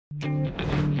Welcome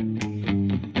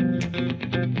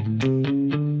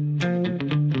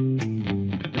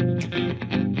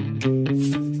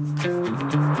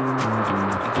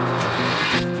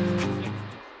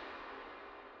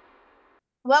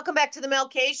back to the Mel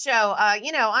K Show.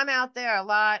 I'm out there a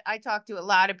lot. I talk to a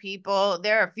lot of people.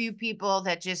 There are a few people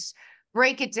that just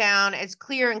break it down as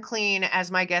clear and clean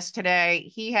as my guest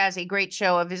today. He has a great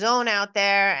show of his own out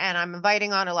there, and I'm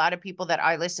inviting on a lot of people that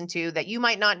I listen to that you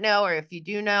might not know, or if you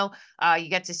do know, you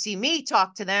get to see me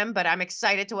talk to them. But I'm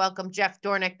excited to welcome Jeff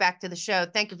Dornik back to the show.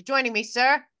 Thank you for joining me,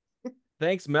 sir.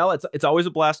 Thanks, Mel. It's always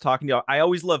a blast talking to you. I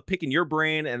always love picking your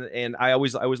brain, and I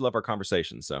always love our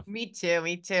conversations. So Me too,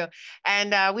 me too.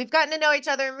 And we've gotten to know each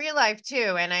other in real life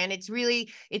too. And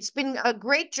it's been a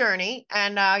great journey.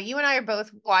 And you and I are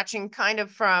both watching kind of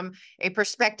from a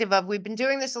perspective of we've been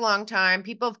doing this a long time.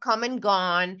 People have come and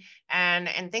gone,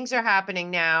 and things are happening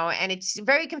now. And it's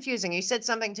very confusing. You said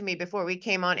something to me before we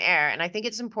came on air, and I think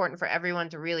it's important for everyone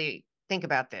to really think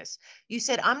about this. You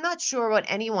said, I'm not sure what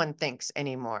anyone thinks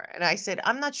anymore. And I said,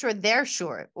 I'm not sure they're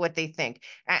sure what they think.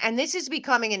 And this is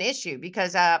becoming an issue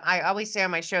because I always say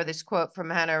on my show this quote from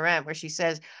Hannah Arendt where she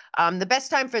says, the best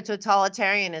time for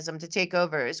totalitarianism to take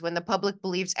over is when the public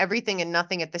believes everything and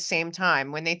nothing at the same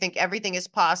time, when they think everything is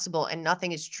possible and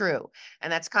nothing is true. And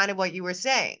that's kind of what you were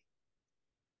saying.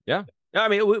 yeah, I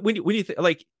mean, when you think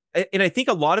like, and I think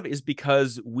a lot of it is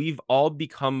because we've all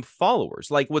become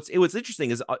followers. Like what's interesting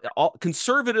is all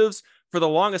conservatives for the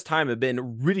longest time have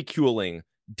been ridiculing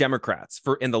Democrats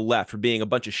for in the left for being a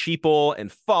bunch of sheeple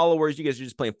and followers. You guys are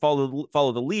just playing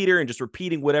follow the leader and just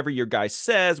repeating whatever your guy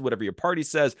says, whatever your party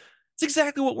says. It's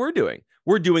exactly what we're doing.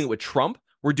 We're doing it with Trump.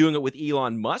 We're doing it with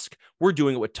Elon Musk. We're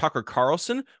doing it with Tucker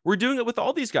Carlson. We're doing it with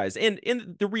all these guys. And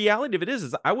the reality of it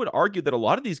is I would argue that a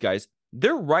lot of these guys,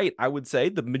 they're right, I would say,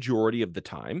 the majority of the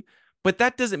time. But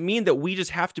that doesn't mean that we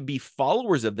just have to be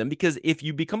followers of them, because if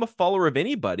you become a follower of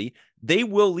anybody, they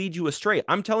will lead you astray.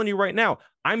 I'm telling you right now,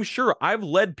 I'm sure I've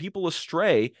led people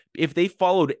astray if they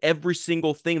followed every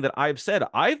single thing that I've said.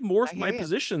 I've I morphed hear my you.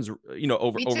 positions,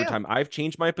 over Me over too. time. I've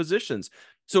changed my positions.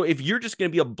 So if you're just going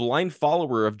to be a blind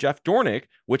follower of Jeff Dornik,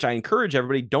 which I encourage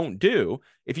everybody don't do,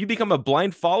 if you become a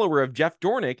blind follower of Jeff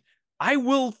Dornik, I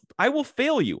will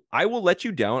fail you. I will let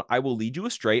you down. I will lead you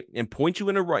astray and point you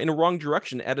in a wrong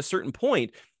direction at a certain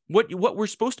point. What we're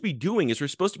supposed to be doing is we're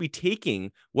supposed to be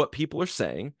taking what people are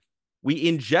saying, we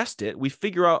ingest it, we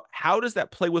figure out how does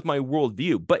that play with my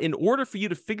worldview. But in order for you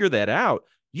to figure that out,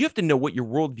 you have to know what your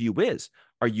worldview is.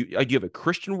 Do you have a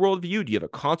Christian worldview? Do you have a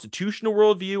constitutional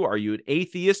worldview? Are you an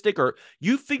atheistic? Or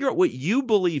you figure out what you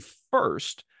believe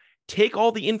first, take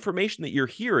all the information that you're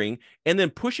hearing, and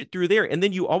then push it through there. And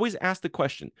then you always ask the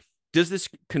question, does this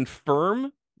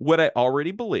confirm what I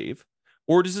already believe?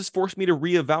 Or does this force me to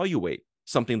reevaluate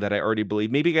something that I already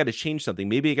believe? Maybe I got to change something.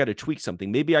 Maybe I got to tweak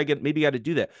something. Maybe I got to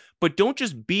do that. But don't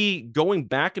just be going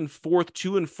back and forth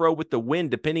to and fro with the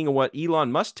wind, depending on what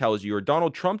Elon Musk tells you or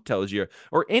Donald Trump tells you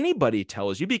or anybody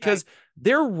tells you, Right. because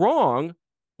they're wrong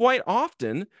quite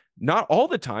often. Not all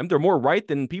the time. They're more right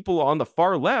than people on the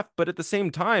far left, but at the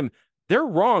same time, they're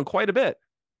wrong quite a bit.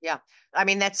 Yeah. I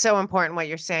mean, that's so important what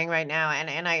you're saying right now.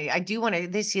 And I do want to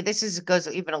this is goes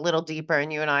even a little deeper,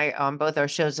 and you and I both our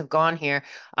shows have gone here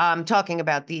talking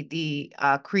about the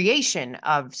creation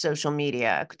of social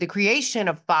media, the creation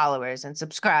of followers and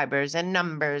subscribers and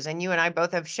numbers. And you and I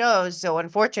both have shows. So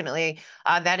unfortunately,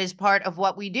 that is part of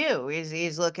what we do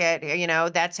is look at,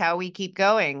 that's how we keep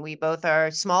going. We both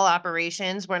are small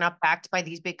operations. We're not backed by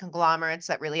these big conglomerates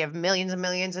that really have millions and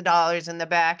millions of dollars in the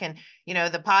back. And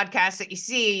the podcasts that you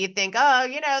see, you think, oh,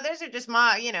 those are just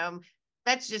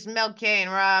that's just Mel K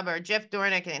and Rob or Jeff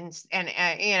Dornick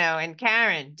and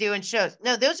Karen doing shows.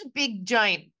 No, those are big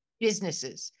giant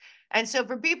businesses. And so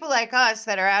for people like us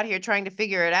that are out here trying to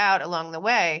figure it out along the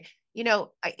way,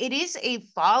 it is a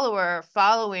follower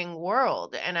following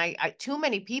world. And I too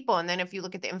many people. And then if you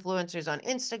look at the influencers on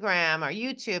Instagram or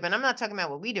YouTube, and I'm not talking about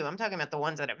what we do, I'm talking about the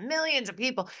ones that have millions of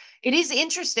people. It is an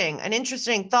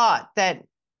interesting thought that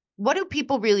what do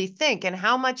people really think, and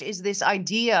how much is this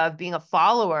idea of being a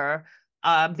follower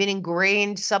been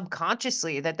ingrained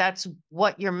subconsciously that that's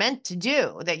what you're meant to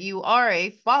do, that you are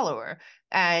a follower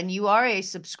and you are a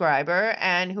subscriber,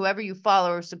 and whoever you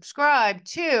follow or subscribe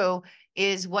to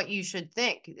is what you should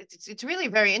think. It's really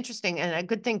very interesting and a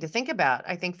good thing to think about,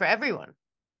 I think, for everyone.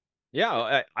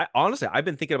 Yeah, I honestly I've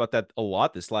been thinking about that a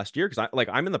lot this last year, because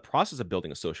I'm in the process of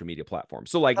building a social media platform.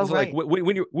 So Oh, right.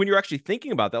 when you're actually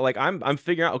thinking about that, like I'm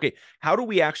figuring out, okay, how do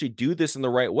we actually do this in the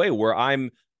right way where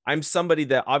I'm I'm somebody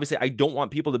that obviously I don't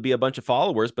want people to be a bunch of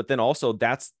followers, but then also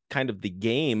that's kind of the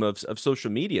game of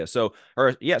social media. So,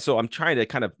 or yeah, so I'm trying to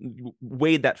kind of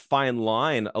wade that fine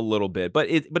line a little bit. But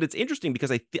it's interesting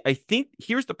because I think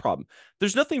here's the problem.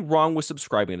 There's nothing wrong with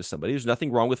subscribing to somebody. There's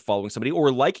nothing wrong with following somebody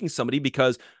or liking somebody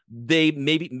because they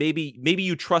maybe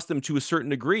you trust them to a certain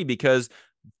degree because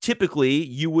typically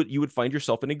you would find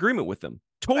yourself in agreement with them.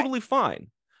 Right. Totally fine.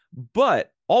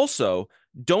 But also,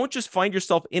 don't just find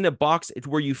yourself in a box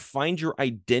where you find your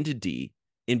identity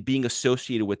in being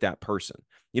associated with that person.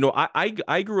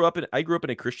 I grew up in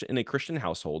a Christian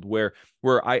household where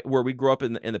we grew up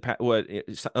in the what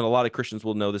and a lot of Christians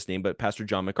will know this name, but Pastor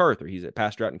John MacArthur. He's a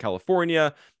pastor out in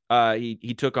California.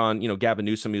 He took on Gavin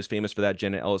Newsom. He was famous for that.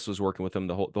 Janet Ellis was working with him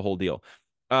the whole deal.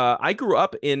 I grew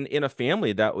up in a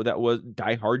family that was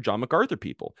diehard John MacArthur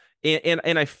people,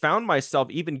 and I found myself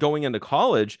even going into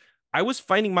college. I was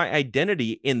finding my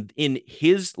identity in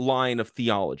his line of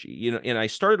theology, and I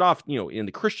started off, in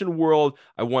the Christian world.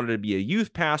 I wanted to be a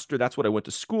youth pastor. That's what I went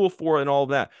to school for, and all of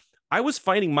that. I was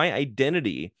finding my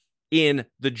identity in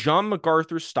the John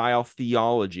MacArthur style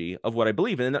theology of what I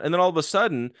believe in, and then all of a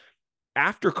sudden,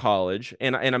 after college,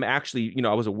 and I'm actually,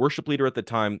 I was a worship leader at the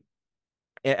time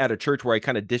at a church where I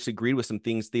kind of disagreed with some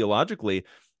things theologically.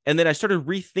 And then I started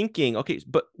rethinking, okay,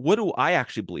 but what do I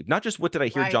actually believe? Not just what did I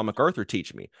hear Right. John MacArthur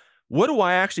teach me? What do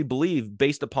I actually believe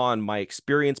based upon my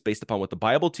experience, based upon what the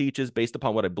Bible teaches, based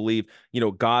upon what I believe,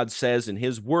 God says in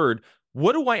his word?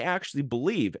 What do I actually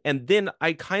believe? And then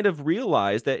I kind of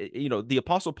realized that, the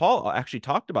Apostle Paul actually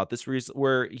talked about this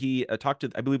where he talked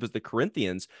to, I believe it was the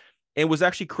Corinthians, and was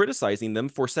actually criticizing them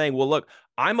for saying, well, look,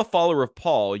 I'm a follower of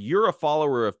Paul, you're a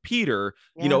follower of Peter,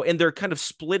 Yeah. and they're kind of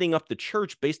splitting up the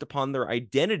church based upon their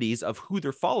identities of who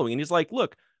they're following. And he's like,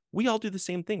 look, we all do the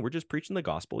same thing. We're just preaching the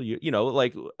gospel.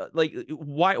 Like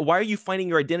why are you finding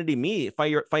your identity in me?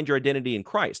 Find your identity in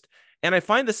Christ. And I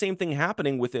find the same thing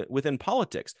happening within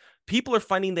politics. People are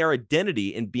finding their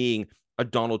identity in being a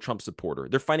Donald Trump supporter.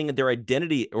 They're finding their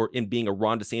identity or in being a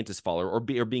Ron DeSantis follower or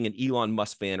being an Elon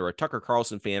Musk fan or a Tucker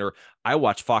Carlson fan, or I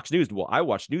watch Fox News. Well, I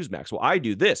watch Newsmax. Well, I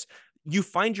do this. You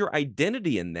find your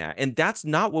identity in that. And that's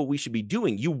not what we should be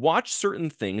doing. You watch certain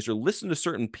things or listen to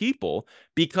certain people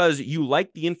because you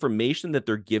like the information that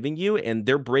they're giving you, and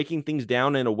they're breaking things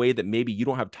down in a way that maybe you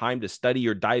don't have time to study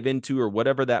or dive into or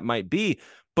whatever that might be.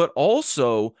 But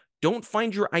also, don't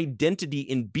find your identity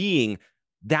in being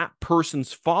that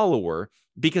person's follower,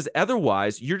 because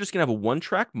otherwise you're just going to have a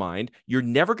one-track mind. You're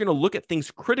never going to look at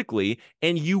things critically,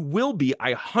 and you will be,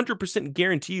 I 100%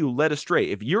 guarantee you, led astray.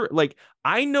 If you're like,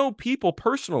 I know people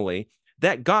personally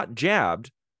that got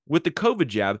jabbed with the COVID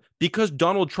jab because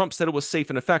Donald Trump said it was safe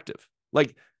and effective.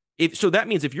 Like, if so, that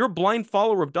means if you're a blind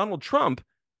follower of Donald Trump,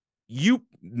 you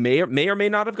may or may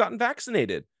not have gotten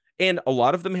vaccinated. And a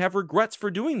lot of them have regrets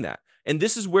for doing that. And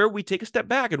this is where we take a step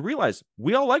back and realize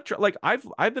we all like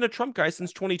I've been a Trump guy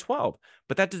since 2012,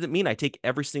 but that doesn't mean I take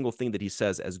every single thing that he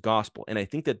says as gospel. And I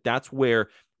think that that's where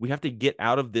we have to get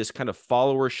out of this kind of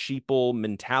follower sheeple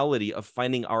mentality of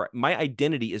finding my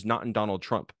identity is not in Donald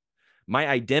Trump. My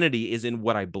identity is in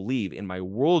what I believe, in my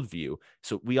worldview.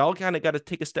 So we all kind of got to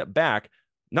take a step back.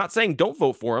 Not saying don't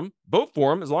vote for him. Vote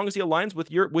for him as long as he aligns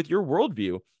with your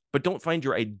worldview, but don't find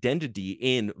your identity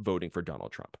in voting for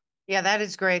Donald Trump. Yeah, that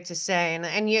is great to say.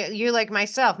 And you like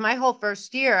myself, my whole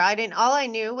first year, I didn't all I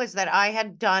knew was that I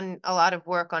had done a lot of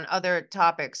work on other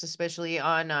topics, especially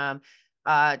on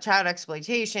child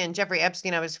exploitation. Jeffrey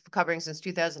Epstein, I was covering since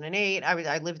 2008.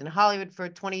 I lived in Hollywood for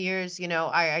 20 years.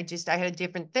 I had a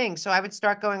different thing. So I would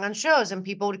start going on shows, and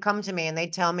people would come to me and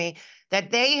they'd tell me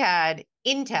that they had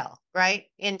intel, right?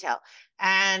 Intel.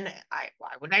 And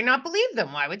why would I not believe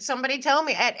them? Why would somebody tell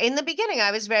me? In the beginning, I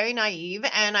was very naive,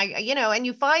 and and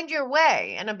you find your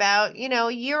way. And about,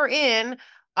 a year in,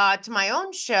 to my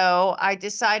own show, I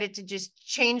decided to just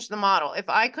change the model. If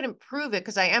I couldn't prove it,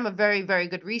 because I am a very, very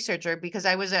good researcher, because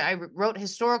I wrote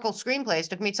historical screenplays. It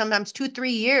took me sometimes 2,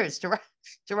 3 years to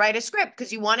write a script,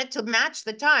 because you want it to match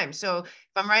the time. So if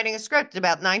I'm writing a script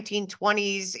about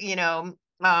 1920s,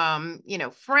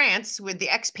 France with the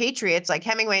expatriates like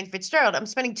Hemingway and Fitzgerald, I'm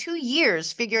spending 2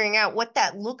 years figuring out what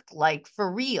that looked like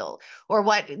for real, or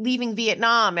what leaving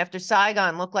Vietnam after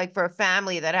Saigon looked like for a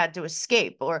family that had to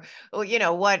escape, or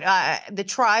what the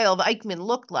trial of Eichmann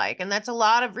looked like. And that's a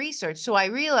lot of research. So I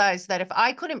realized that if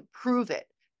I couldn't prove it,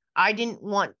 I didn't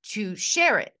want to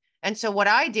share it. And so what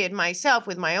I did myself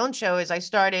with my own show is I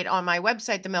started on my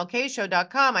website,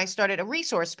 themelkshow.com. I started a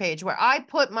resource page where I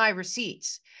put my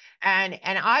receipts. And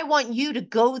I want you to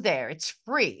go there. It's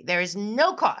free. There is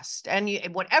no cost. And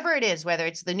whatever it is, whether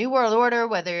it's the New World Order,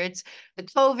 whether it's the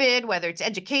COVID, whether it's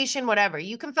education, whatever,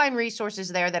 you can find resources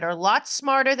there that are a lot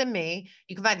smarter than me.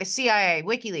 You can find the CIA,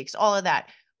 WikiLeaks, all of that.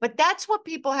 But that's what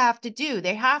people have to do.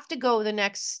 They have to go the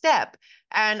next step.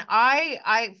 And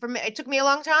for me, it took me a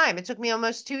long time. It took me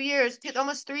almost 2 years,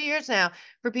 almost 3 years now,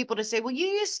 for people to say, well, you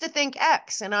used to think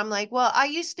X. And I'm like, well, I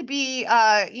used to be,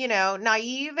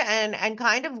 naive and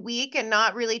kind of weak and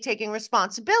not really taking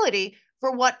responsibility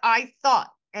for what I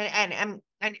thought. And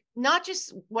not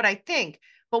just what I think,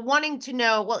 but wanting to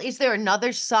know, well, is there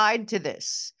another side to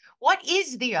this? What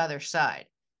is the other side?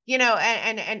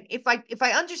 And if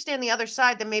I understand the other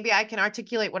side, then maybe I can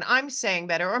articulate what I'm saying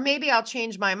better, or maybe I'll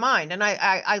change my mind. And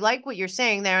I like what you're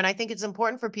saying there, and I think it's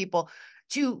important for people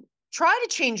to try to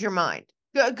change your mind.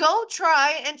 Go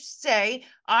try and say,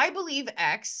 I believe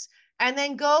X, and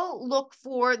then go look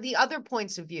for the other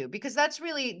points of view, because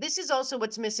this is also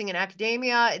what's missing in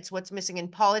academia. It's what's missing in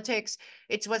politics.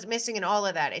 It's what's missing in all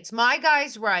of that. It's my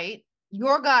guy's right,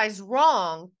 your guy's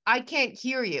wrong. I can't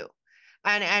hear you.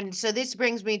 And so this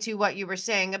brings me to what you were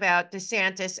saying about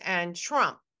DeSantis and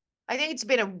Trump. I think it's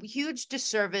been a huge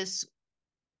disservice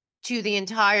to the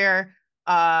entire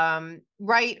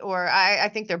right, or I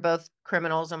think they're both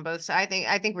criminals on both sides.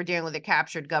 I think we're dealing with a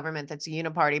captured government that's a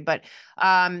uniparty, but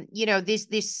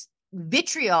this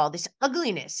vitriol, this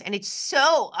ugliness, and it's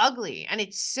so ugly and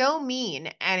it's so mean,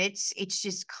 and it's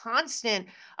just constant.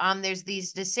 There's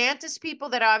these DeSantis people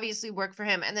that obviously work for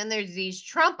him, and then there's these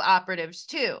Trump operatives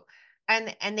too.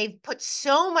 And they've put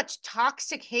so much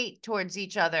toxic hate towards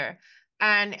each other.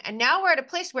 And now we're at a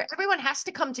place where everyone has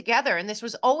to come together, and this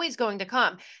was always going to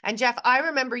come. And Jeff, I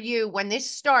remember you when this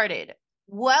started,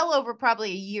 well over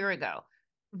probably a year ago,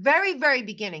 very, very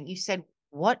beginning, you said,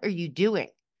 what are you doing?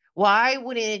 Why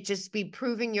wouldn't it just be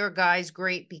proving your guys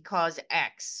great because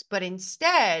X? But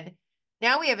instead,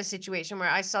 now we have a situation where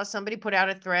I saw somebody put out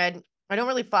a thread. I don't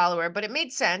really follow her, but it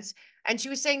made sense. And she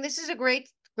was saying this is a great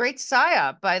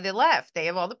psyop by the left. They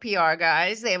have all the PR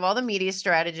guys, they have all the media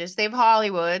strategists, they have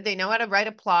Hollywood, they know how to write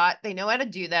a plot, they know how to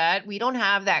do that. We don't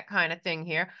have that kind of thing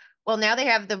here. Well, now they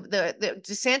have the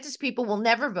DeSantis people will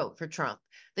never vote for Trump.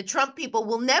 The Trump people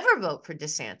will never vote for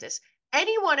DeSantis.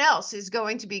 Anyone else is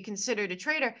going to be considered a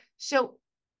traitor. So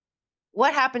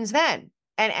what happens then?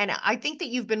 And I think that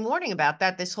you've been warning about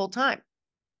that this whole time.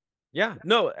 Yeah,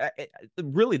 no,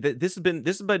 really, this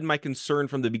has been my concern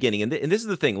from the beginning, and this is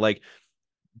the thing, like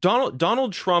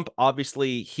Donald Trump,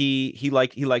 obviously, he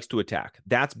likes to attack.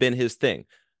 That's been his thing.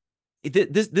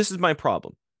 This is my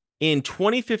problem. In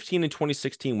 2015 and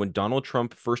 2016, when Donald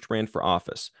Trump first ran for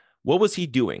office, what was he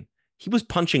doing? He was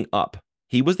punching up.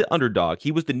 He was the underdog.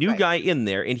 He was the new Right. guy in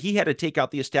there, and he had to take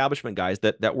out the establishment guys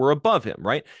that were above him,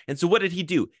 right? And so what did he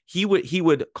do? He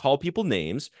would call people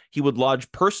names. He would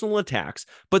lodge personal attacks,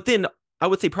 but then I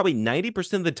would say probably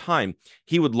 90% of the time,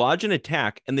 he would lodge an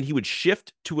attack and then he would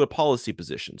shift to a policy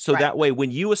position. So Right. that way, when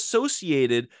you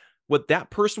associated what that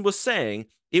person was saying,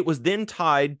 it was then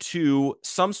tied to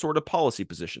some sort of policy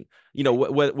position. You know,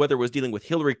 whether it was dealing with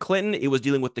Hillary Clinton, it was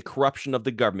dealing with the corruption of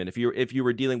the government. If you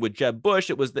were dealing with Jeb Bush,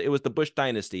 it was the Bush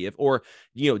dynasty. Or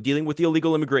dealing with the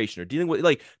illegal immigration, or dealing with,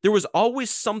 like, there was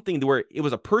always something where it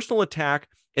was a personal attack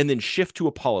and then shift to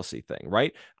a policy thing,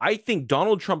 right? I think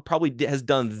Donald Trump probably has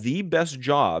done the best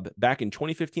job back in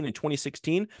 2015 and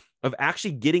 2016 of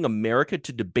actually getting America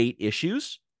to debate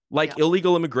issues like Yeah.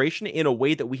 illegal immigration in a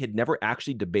way that we had never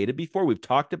actually debated before. We've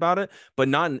talked about it, but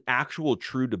not an actual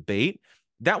true debate.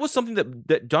 That was something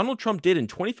that Donald Trump did in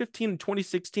 2015 and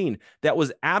 2016 that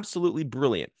was absolutely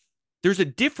brilliant. There's a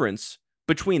difference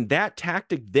between that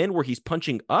tactic then, where he's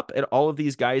punching up at all of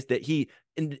these guys that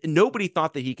nobody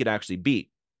thought that he could actually beat,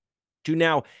 to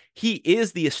now he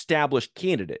is the established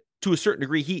candidate. To a certain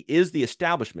degree, he is the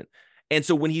establishment. And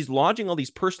so when he's launching all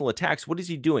these personal attacks, what is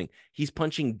he doing? He's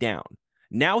punching down.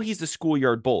 Now he's the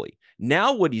schoolyard bully.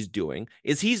 Now what he's doing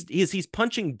is he's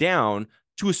punching down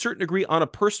to a certain degree on a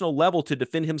personal level to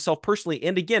defend himself personally.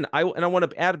 And again, I want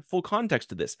to add full context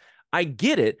to this. I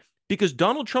get it, because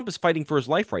Donald Trump is fighting for his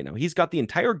life right now. He's got the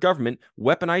entire government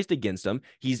weaponized against him.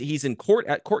 He's in court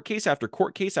case after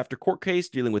court case after court case,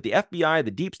 dealing with the FBI,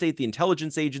 the deep state, the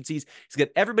intelligence agencies. He's got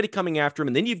everybody coming after him.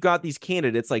 And then you've got these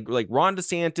candidates like Ron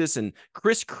DeSantis and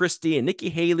Chris Christie and Nikki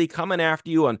Haley coming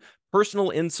after you on personal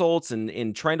insults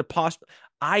and trying to post.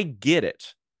 I get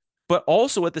it. But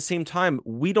also at the same time,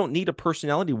 we don't need a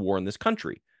personality war in this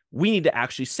country. We need to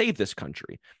actually save this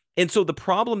country. And so the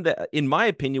problem that, in my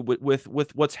opinion, with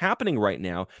what's happening right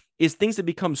now is things have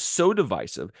become so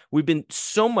divisive. We've been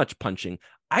so much punching.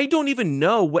 I don't even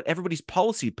know what everybody's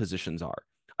policy positions are.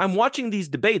 I'm watching these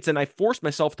debates and I force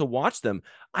myself to watch them.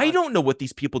 I Uh, don't know what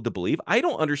these people to believe. I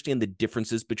don't understand the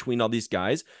differences between all these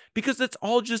guys because it's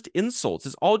all just insults.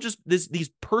 It's all just these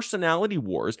personality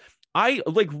wars. I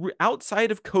like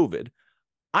outside of COVID,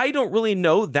 I don't really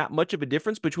know that much of a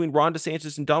difference between Ron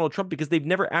DeSantis and Donald Trump because they've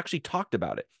never actually talked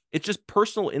about it. It's just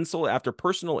personal insult after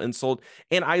personal insult.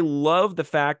 And I love the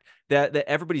fact that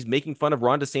everybody's making fun of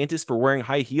Ron DeSantis for wearing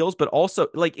high heels, but also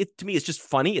like it to me, it's just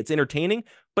funny, it's entertaining.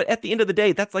 But at the end of the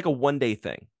day, that's like a one-day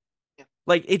thing. yeah.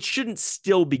 Like it shouldn't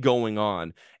still be going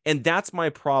on. And that's my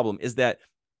problem is that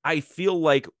I feel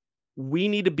like we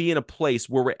need to be in a place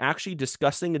where we're actually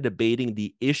discussing and debating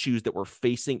the issues that we're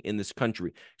facing in this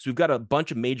country. So we've got a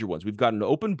bunch of major ones. We've got an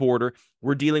open border.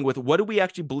 We're dealing with what do we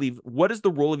actually believe? What is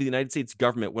the role of the United States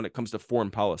government when it comes to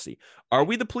foreign policy? Are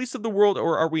we the police of the world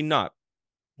or are we not?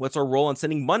 What's our role on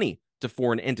sending money to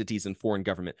foreign entities and foreign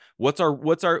government? What's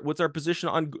our position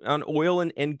on oil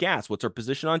and gas? What's our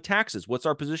position on taxes? What's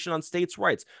our position on states'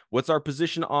 rights? What's our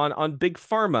position on big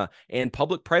pharma and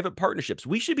public-private partnerships?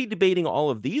 We should be debating all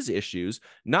of these issues,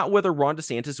 not whether Ron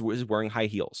DeSantis is wearing high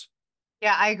heels.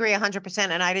 Yeah, I agree 100%.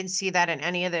 And I didn't see that in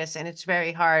any of this. And it's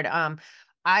very hard.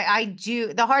 I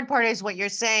do. The hard part is what you're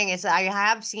saying is I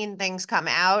have seen things come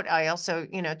out. I also,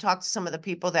 talked to some of the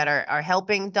people that are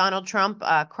helping Donald Trump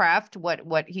craft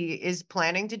what he is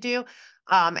planning to do.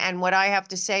 And what I have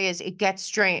to say is it gets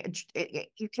strange.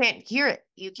 You can't hear it.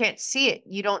 You can't see it.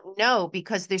 You don't know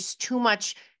because there's too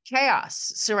much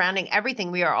chaos surrounding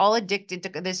everything. We are all addicted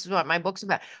to this is what my book's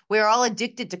about. We're all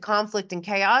addicted to conflict and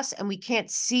chaos, and we can't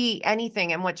see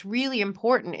anything. And what's really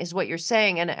important is what you're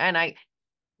saying. And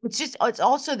it's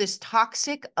also this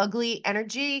toxic, ugly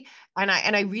energy. And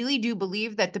I really do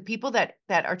believe that the people that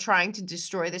are trying to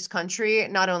destroy this country,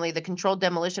 not only the controlled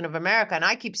demolition of America, and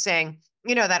I keep saying,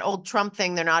 that old Trump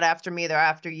thing, they're not after me, they're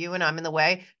after you, and I'm in the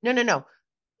way. No, no, no.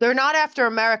 They're not after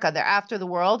America. They're after the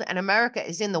world, and America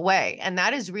is in the way. And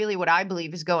that is really what I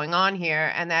believe is going on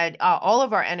here. And that all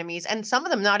of our enemies, and some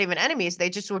of them not even enemies, they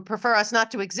just would prefer us not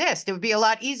to exist. It would be a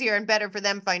lot easier and better for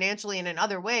them financially and in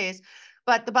other ways.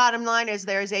 But the bottom line is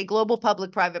there is a global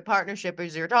public-private partnership,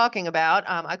 as you're talking about.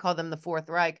 I call them the Fourth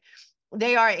Reich.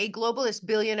 They are a globalist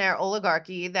billionaire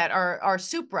oligarchy that are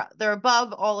supra. They're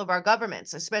above all of our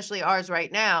governments, especially ours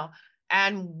right now.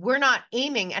 And we're not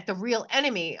aiming at the real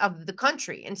enemy of the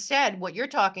country. Instead, what you're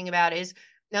talking about is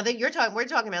now that we're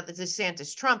talking about the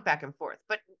DeSantis Trump back and forth,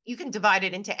 but you can divide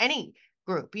it into any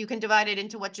group. You can divide it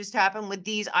into what just happened with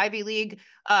these Ivy League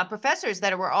professors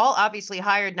that were all obviously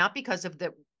hired not because of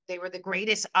they were the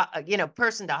greatest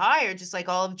person to hire, just like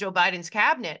all of Joe Biden's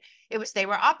cabinet. It was they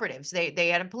were operatives. They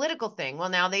had a political thing. Well,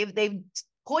 now they've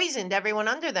poisoned everyone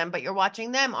under them, but you're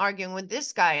watching them arguing with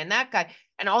this guy and that guy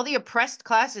and all the oppressed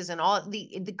classes and all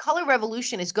the color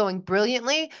revolution is going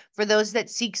brilliantly for those that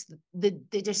seeks the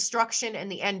destruction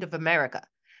and the end of America.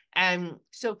 And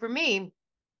so for me,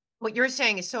 what you're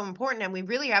saying is so important, and we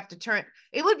really have to turn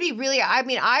it would be really, I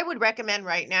mean, I would recommend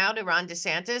right now to Ron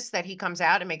DeSantis that he comes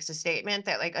out and makes a statement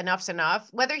that like enough's enough,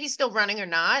 whether he's still running or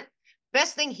not.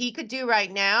 Best thing he could do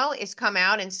right now is come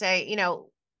out and say,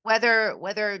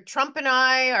 whether Trump and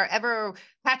I are ever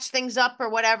patch things up or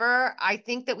whatever, I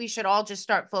think that we should all just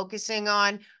start focusing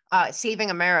on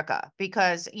saving America,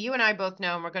 because you and I both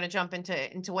know, and we're going to jump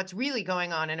into what's really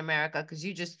going on in America because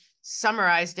you just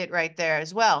summarized it right there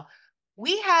as well.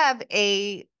 We have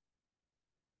a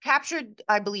captured,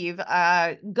 I believe,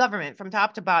 government from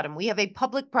top to bottom. We have a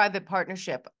public-private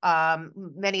partnership.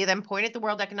 Many of them point at the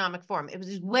World Economic Forum. It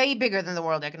was way bigger than the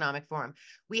World Economic Forum.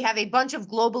 We have a bunch of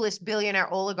globalist billionaire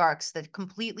oligarchs that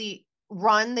completely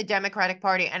run the Democratic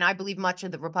Party, and I believe much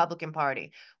of the Republican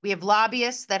Party. We have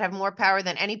lobbyists that have more power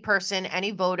than any person, any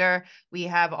voter. We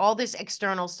have all this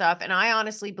external stuff, and I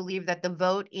honestly believe that the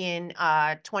vote in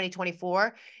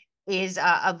 2024 is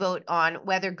a vote on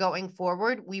whether going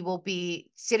forward we will be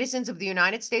citizens of the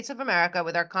United States of America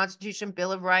with our Constitution,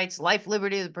 Bill of Rights, life,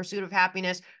 liberty, the pursuit of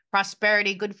happiness,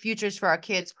 prosperity, good futures for our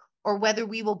kids, or whether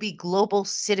we will be global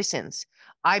citizens.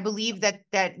 I believe that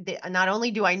not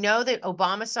only do I know that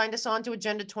Obama signed us on to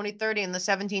Agenda 2030 and the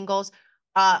 17 goals,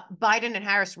 Biden and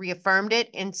Harris reaffirmed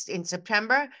it in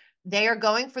September. They are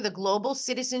going for the global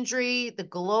citizenry, the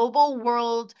global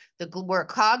world, we're a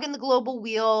cog in the global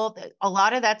wheel. A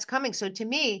lot of that's coming. So to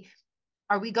me,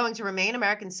 are we going to remain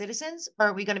American citizens or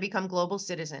are we going to become global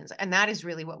citizens? And that is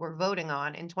really what we're voting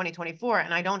on in 2024.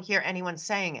 And I don't hear anyone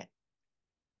saying it.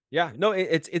 Yeah, no,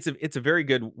 it's a very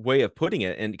good way of putting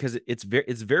it, and because it's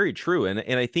very true, and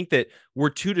I think that we're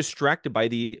too distracted by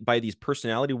these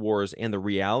personality wars and the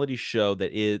reality show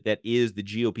that is the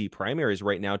GOP primaries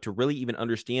right now to really even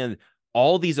understand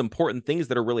all these important things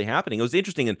that are really happening. It was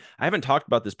interesting, and I haven't talked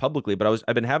about this publicly, but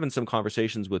I've been having some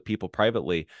conversations with people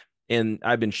privately, and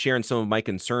I've been sharing some of my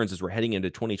concerns as we're heading into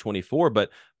 2024. But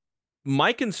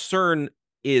my concern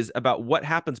is about what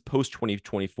happens post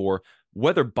 2024,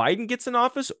 whether Biden gets in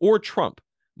office or Trump.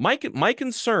 My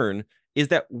concern is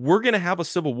that we're going to have a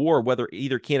civil war whether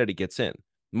either candidate gets in.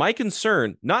 My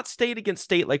concern, not state against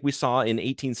state like we saw in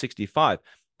 1865,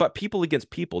 but people against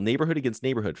people, neighborhood against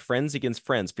neighborhood, friends against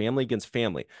friends, family against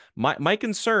family. My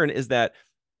concern is that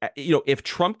if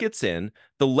Trump gets in,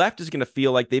 the left is going to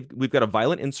feel like we've got a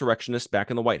violent insurrectionist back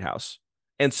in the White House.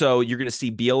 And so you're going to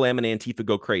see BLM and Antifa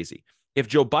go crazy. If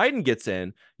Joe Biden gets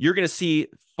in, you're going to see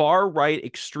far right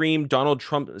extreme Donald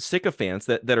Trump sycophants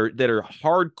that are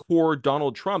hardcore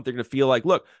Donald Trump. They're going to feel like,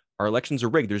 look, our elections are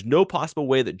rigged. There's no possible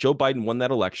way that Joe Biden won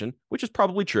that election, which is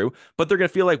probably true, but they're going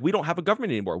to feel like we don't have a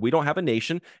government anymore. We don't have a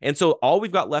nation. And so all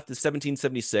we've got left is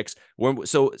 1776.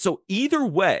 So either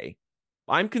way,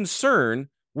 I'm concerned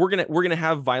we're going to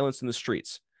have violence in the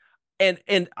streets.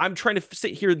 And I'm trying to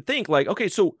sit here and think like, okay,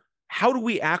 so how do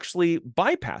we actually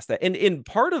bypass that? And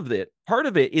part of it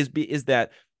is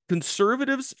that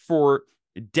conservatives for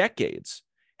decades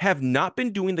have not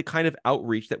been doing the kind of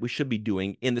outreach that we should be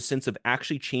doing in the sense of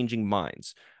actually changing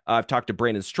minds. I've talked to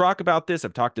Brandon Strzok about this.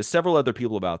 I've talked to several other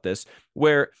people about this,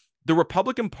 where the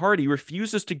Republican Party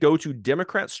refuses to go to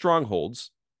Democrat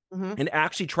strongholds and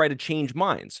actually try to change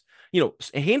minds.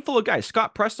 A handful of guys,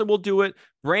 Scott Preston will do it,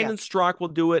 Brandon Strzok will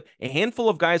do it, a handful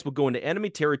of guys will go into enemy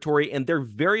territory, and they're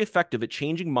very effective at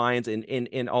changing minds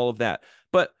and all of that.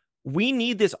 But we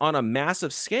need this on a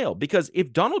massive scale, because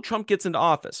if Donald Trump gets into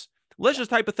office, let's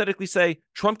just hypothetically say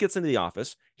Trump gets into the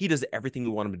office, he does everything we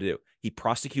want him to do. He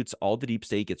prosecutes all the deep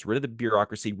state, gets rid of the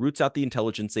bureaucracy, roots out the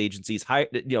intelligence agencies,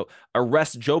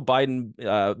 arrests Joe Biden,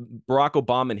 Barack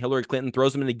Obama, and Hillary Clinton,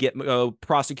 throws them in the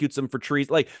prosecutes them for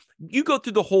treason. Like, you go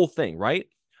through the whole thing, right?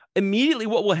 Immediately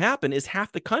what will happen is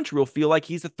half the country will feel like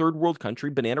he's a third world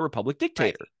country banana republic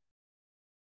dictator. Right.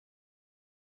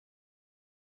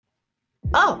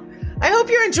 Oh, I hope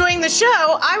you're enjoying the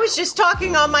show. I was just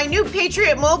talking on my new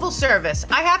Patriot mobile service.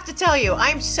 I have to tell you,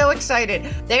 I'm so excited.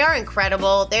 They are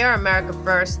incredible. They are America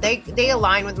first. They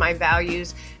align with my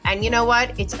values. And you know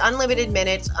what? It's unlimited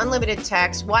minutes, unlimited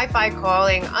text, Wi-Fi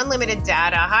calling, unlimited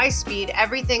data, high speed,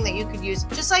 everything that you could use,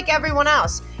 just like everyone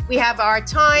else. We have our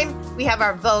time, we have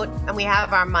our vote, and we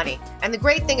have our money. And the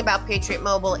great thing about Patriot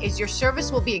Mobile is your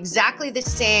service will be exactly the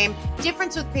same.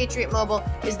 Difference with Patriot Mobile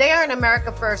is they are an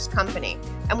America First company.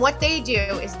 And what they do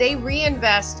is they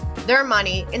reinvest their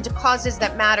money into causes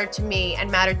that matter to me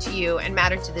and matter to you and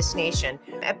matter to this nation.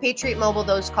 At Patriot Mobile,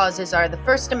 those causes are the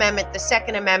First Amendment, the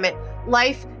Second Amendment,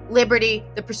 life, liberty,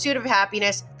 the pursuit of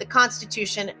happiness, the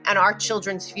Constitution, and our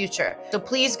children's future. So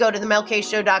please go to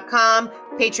themelkshow.com.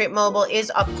 Patriot Mobile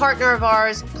is a partner of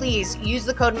ours. Please use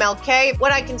the code MELK.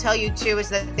 What I can tell you too is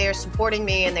that they are supporting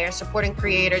me and they are supporting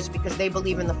creators because they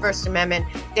believe in the First Amendment.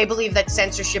 They believe that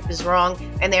censorship is wrong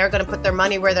and they are going to put their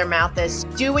money where their mouth is.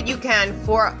 Do what you can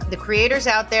for the creators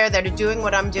out there that are doing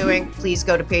what I'm doing. Please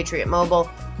go to Patriot Mobile,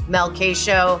 Mel K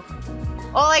Show.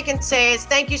 All I can say is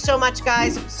thank you so much,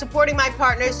 guys. Supporting my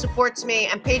partners supports me,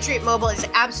 and Patriot Mobile is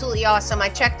absolutely awesome. I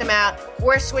checked them out.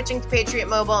 We're switching to Patriot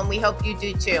Mobile, and we hope you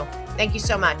do too. Thank you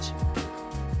so much.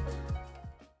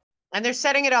 And they're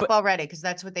setting it up already because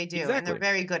that's what they do, Exactly. and they're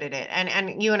very good at it.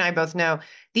 And you and I both know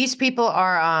these people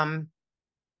are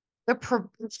they're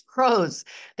pros.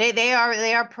 They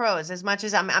are pros. As much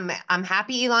as I'm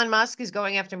happy Elon Musk is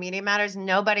going after Media Matters.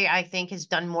 Nobody, I think, has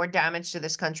done more damage to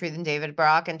this country than David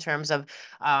Brock in terms of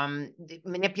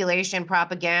manipulation,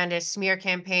 propaganda, smear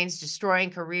campaigns, destroying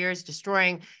careers,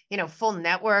 destroying full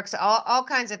networks, all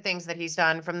kinds of things that he's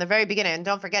done from the very beginning. And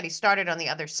don't forget, he started on the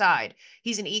other side.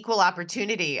 He's an equal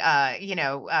opportunity,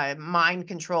 mind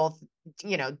control,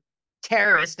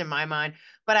 terrorist in my mind.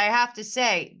 But I have to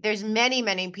say, there's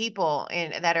many people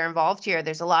that are involved here.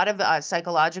 There's a lot of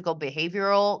psychological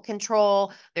behavioral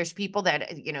control. There's people that,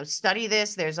 study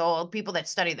this. There's all people that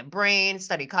study the brain,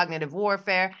 study cognitive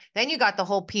warfare. Then you got the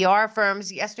whole PR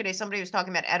firms. Yesterday, somebody was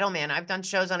talking about Edelman. I've done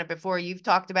shows on it before. You've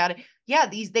talked about it. Yeah,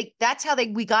 that's how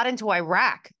we got into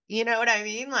Iraq. You know what I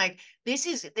mean? Like, this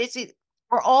is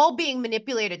we're all being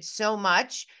manipulated so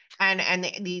much, and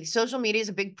the social media is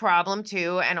a big problem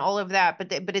too, and all of that.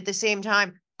 But at the same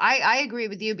time, I agree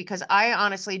with you because I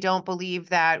honestly don't believe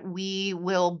that we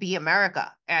will be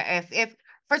America. If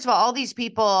first of all these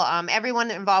people,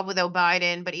 everyone involved with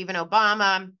Biden, but even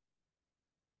Obama,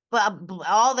 but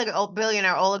all the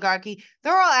billionaire oligarchy,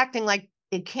 they're all acting like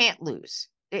they can't lose.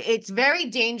 It's very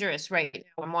dangerous right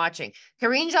now. I'm watching.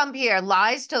 Karine Jean-Pierre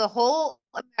lies to the whole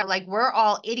like we're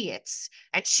all idiots.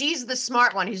 And she's the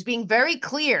smart one who's being very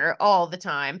clear all the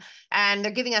time. And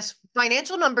they're giving us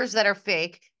financial numbers that are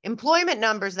fake, employment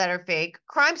numbers that are fake,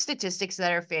 crime statistics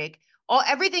that are fake.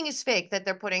 Everything is fake that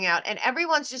they're putting out. And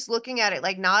everyone's just looking at it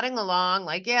like nodding along,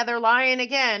 like, yeah, they're lying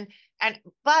again. And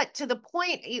but to the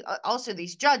point, also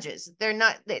these judges, they're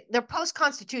not, they're post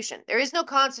constitution. There is no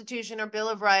constitution or bill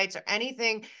of rights or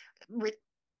anything re-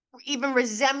 even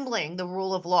resembling the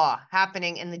rule of law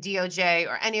happening in the DOJ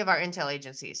or any of our intel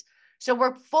agencies. So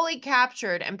we're fully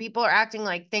captured, and people are acting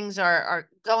like things are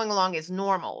going along as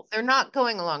normal. They're not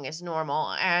going along as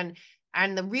normal, and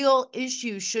the real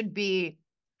issue should be,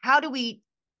 how do we,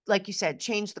 like you said,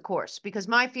 change the course? Because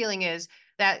my feeling is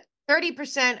that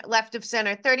 30% left of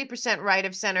center, 30% right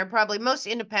of center, probably most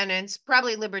independents,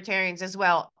 probably libertarians as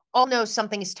well, all know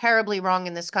something is terribly wrong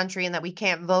in this country and that we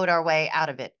can't vote our way out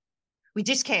of it. We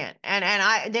just can't.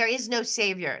 And there is no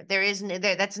savior. There is no,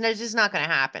 that's just not going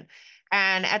to happen.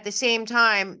 And at the same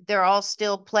time, they're all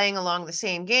still playing along the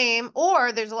same game.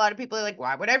 Or there's a lot of people who are like,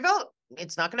 why would I vote?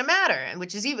 It's not going to matter, and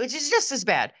which is just as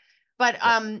bad. But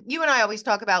Yep. you and I always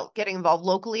talk about getting involved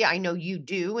locally. I know you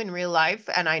do in real life,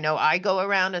 and I know I go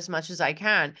around as much as I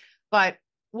can. But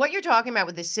what you're talking about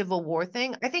with the Civil War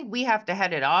thing, I think we have to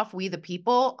head it off, we the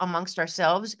people amongst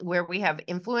ourselves, where we have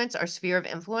influence, our sphere of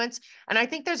influence. And I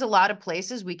think there's a lot of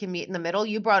places we can meet in the middle.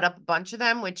 You brought up a bunch of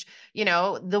them, which,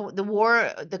 the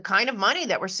war, the kind of money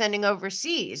that we're sending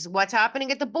overseas, what's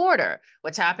happening at the border,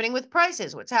 what's happening with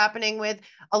prices, what's happening with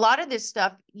a lot of this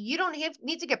stuff. You don't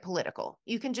need to get political.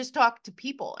 You can just talk to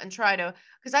people and try to,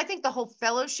 because I think the whole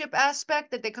fellowship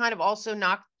aspect that they kind of also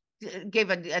gave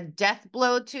a death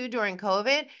blow to during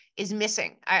COVID is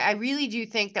missing. I really do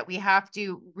think that we have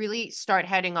to really start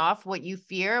heading off what you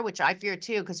fear, which I fear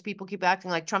too, because people keep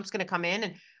acting like Trump's going to come in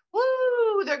and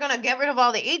woo, they're going to get rid of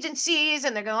all the agencies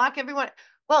and they're going to lock everyone.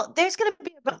 Well, there's going to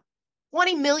be about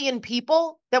 20 million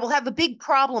people that will have a big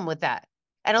problem with that.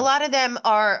 And a Yep. lot of them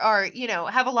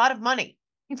have a lot of money.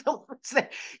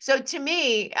 So to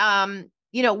me,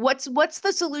 what's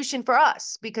the solution for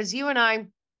us? Because you and I,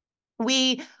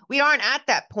 we aren't at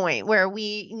that point where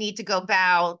we need to go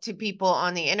bow to people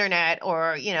on the internet,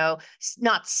 or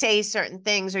not say certain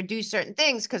things or do certain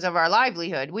things because of our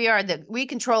livelihood. We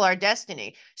control our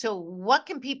destiny. So what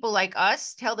can people like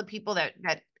us tell the people that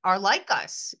are like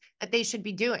us that they should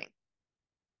be doing?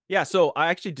 Yeah, so I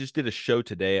actually just did a show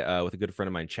today with a good friend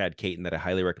of mine, Chad Caton, that I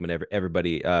highly recommend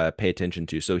everybody pay attention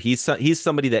to. So he's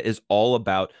somebody that is all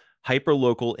about hyper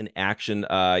local in action.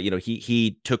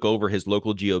 He took over his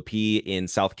local GOP in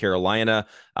South Carolina,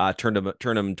 turned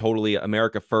him totally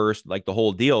America first, like the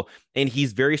whole deal. And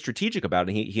he's very strategic about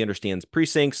it. He understands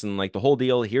precincts and like the whole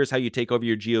deal. Here's how you take over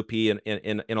your GOP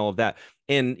and all of that.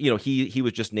 And he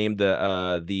was just named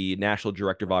the national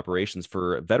director of operations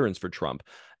for veterans for Trump.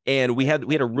 And we had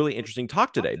a really interesting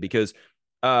talk today because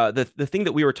the thing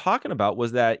that we were talking about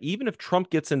was that even if Trump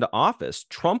gets into office,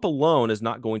 Trump alone is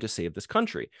not going to save this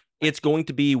country. It's going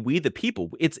to be we the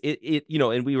people.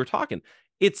 And we were talking.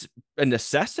 It's a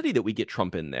necessity that we get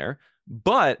Trump in there,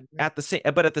 but at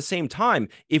the same time,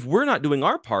 if we're not doing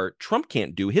our part, Trump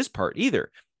can't do his part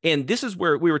either. And this is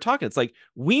where we were talking. It's like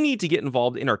we need to get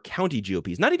involved in our county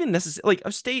GOPs, not even necessarily like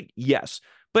a state, yes,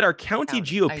 but our county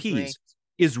County, I agree. GOPs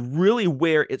is really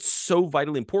where it's so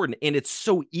vitally important. And it's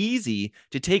so easy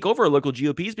to take over our local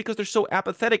GOPs because they're so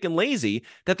apathetic and lazy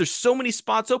that there's so many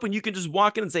spots open. You can just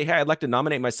walk in and say, hey, I'd like to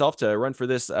nominate myself to Yeah, run for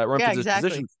this exactly.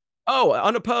 position. Oh,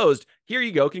 unopposed. Here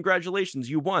you go. Congratulations.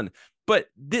 You won. But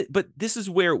this is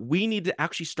where we need to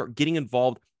actually start getting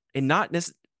involved and not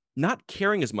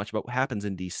caring as much about what happens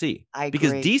in DC, I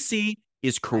because agree. DC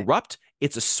is corrupt.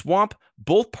 It's a swamp.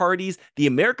 Both parties, the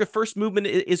America First movement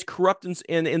is corrupt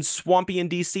and swampy in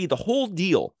DC. The whole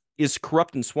deal is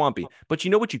corrupt and swampy. But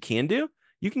you know what you can do?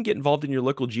 You can get involved in your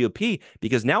local GOP,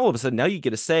 because now all of a sudden, now you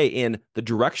get a say in the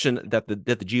direction that the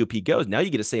GOP goes. Now you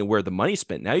get a say in where the money's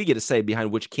spent. Now you get a say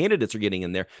behind which candidates are getting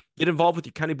in there. Get involved with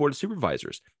your county board of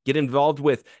supervisors. Get involved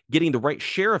with getting the right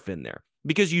sheriff in there,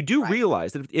 because you do Right.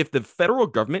 realize that if the federal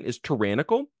government is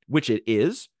tyrannical, which it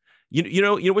is, you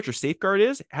know what your safeguard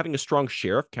is? Having a strong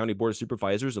sheriff, county board of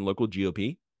supervisors, and local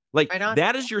GOP. Like Right on.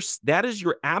 that is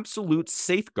your absolute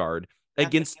safeguard Definitely.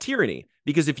 against tyranny.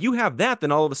 Because if you have that,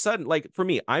 then all of a sudden, like for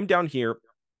me, I'm down here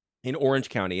in Orange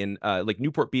County in like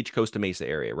Newport Beach, Costa Mesa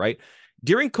area, right?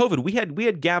 During COVID, we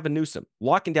had Gavin Newsom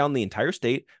locking down the entire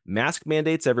state, mask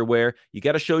mandates everywhere. You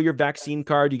got to show your vaccine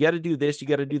card. You got to do this. You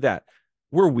got to do that.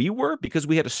 Where we were, because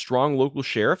we had a strong local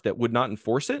sheriff that would not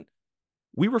enforce it,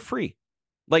 we were free.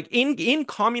 like in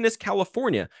communist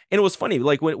California. And it was funny,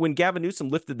 like when Gavin Newsom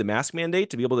lifted the mask mandate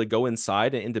to be able to go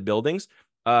inside and into buildings,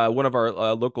 one of our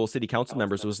local city council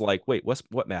members was like, "Wait,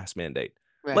 what mask mandate?"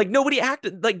 Like Right. nobody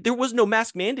acted like there was no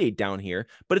mask mandate down here,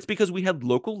 but it's because we had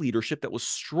local leadership that was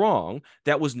strong,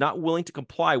 that was not willing to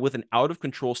comply with an out of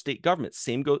control state government.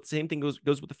 Same thing goes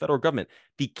with the federal government.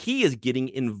 The key is getting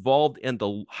involved in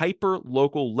the hyper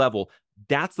local level.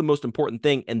 That's the most important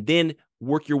thing. And then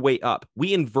work your way up.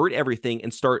 We invert everything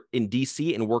and start in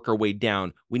DC and work our way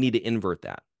down. We need to invert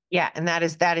that. Yeah, and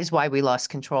that is why we lost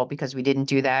control because we didn't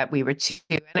do that. We were too,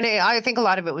 and I think a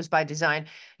lot of it was by design.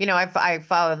 I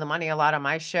follow the money a lot on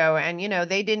my show, and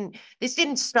they didn't. This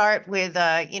didn't start with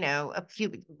a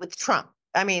few with Trump.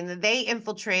 I mean, they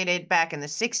infiltrated back in the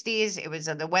 '60s. It was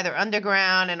the Weather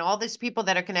Underground and all these people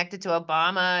that are connected to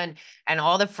Obama and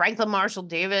all the Franklin Marshall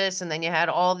Davis, and then you had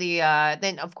all the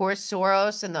then of course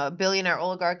Soros and the billionaire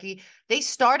oligarchy. They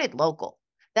started local.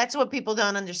 That's what people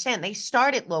don't understand. They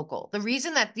started local. The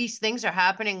reason that these things are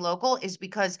happening local is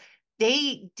because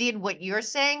they did what you're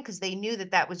saying because they knew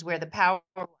that that was where the power,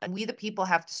 and we the people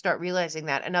have to start realizing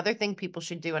that. Another thing people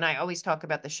should do, and I always talk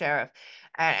about the sheriff,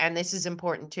 and this is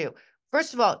important too.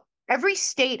 First of all, every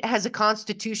state has a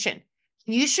constitution.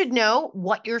 You should know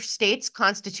what your state's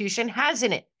constitution has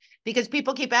in it because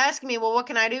people keep asking me, well, what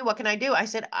can I do? What can I do? I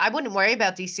said, I wouldn't worry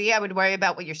about DC. I would worry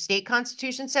about what your state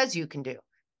constitution says you can do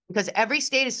because every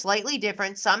state is slightly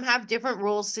different. Some have different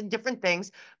rules and different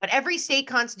things, but every state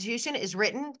constitution is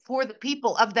written for the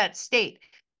people of that state.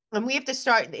 And we have to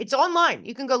start, it's online.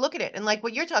 You can go look at it. And like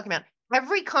what you're talking about,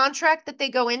 every contract that they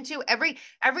go into,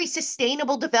 every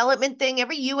sustainable development thing,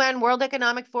 every UN World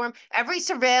Economic Forum, every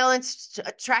surveillance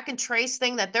track and trace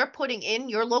thing that they're putting in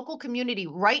your local community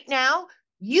right now,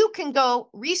 you can go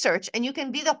research and you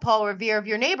can be the Paul Revere of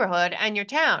your neighborhood and your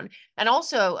town. And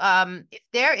also, if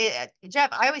there is, Jeff,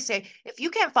 I always say, if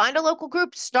you can't find a local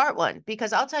group, start one.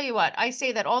 Because I'll tell you what, I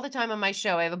say that all the time on my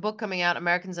show. I have a book coming out,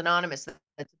 Americans Anonymous,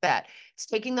 that's that. It's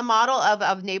taking the model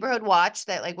of Neighborhood Watch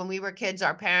that, like when we were kids,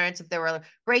 our parents, if there were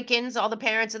break-ins, all the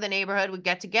parents of the neighborhood would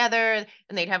get together and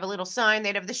they'd have a little sign,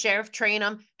 they'd have the sheriff train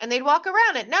them, and they'd walk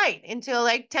around at night until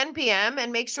like 10 p.m.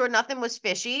 and make sure nothing was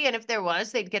fishy. And if there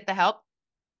was, they'd get the help.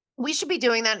 We should be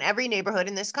doing that in every neighborhood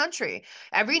in this country.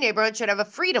 Every neighborhood should have a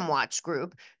Freedom Watch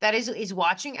group that is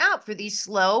watching out for these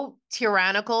slow,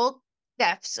 tyrannical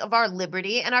thefts of our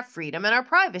liberty and our freedom and our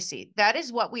privacy. That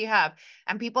is what we have,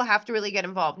 and people have to really get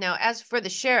involved. Now, as for the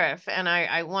sheriff, and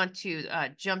I want to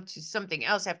jump to something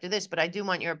else after this, but I do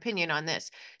want your opinion on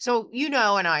this. So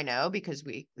and I know because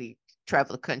we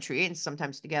travel the country and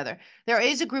sometimes together. There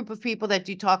is a group of people that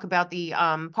do talk about the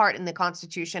part in the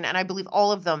Constitution, and I believe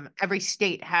all of them, every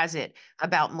state has it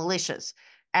about militias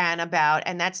and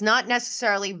that's not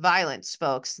necessarily violence,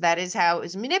 folks. That is how it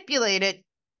was manipulated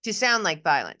to sound like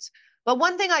violence. But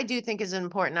one thing I do think is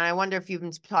important, and I wonder if you've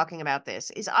been talking about this,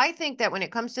 is I think that when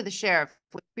it comes to the sheriff,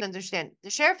 we understand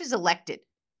the sheriff is elected.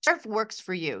 The sheriff works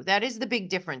for you. That is the big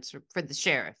difference for the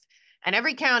sheriff. And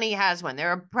every county has one. There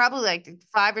are probably like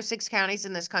 5 or 6 counties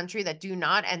in this country that do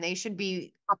not, and they should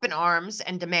be up in arms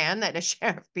and demand that a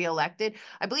sheriff be elected.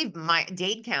 I believe my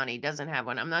Dade County doesn't have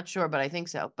one. I'm not sure, but I think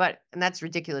so. And that's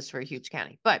ridiculous for a huge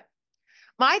county. But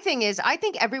my thing is, I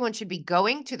think everyone should be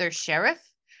going to their sheriff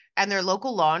and their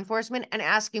local law enforcement and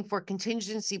asking for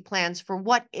contingency plans for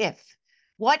what if.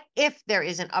 What if there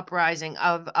is an uprising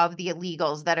of the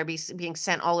illegals that are being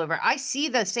sent all over? I see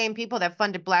the same people that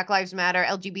funded Black Lives Matter,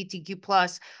 LGBTQ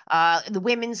plus, the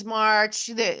Women's March,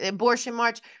 the Abortion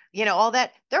March, all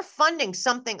that. They're funding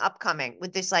something upcoming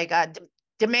with this like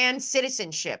demand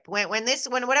citizenship. When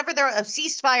whatever their a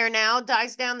ceasefire now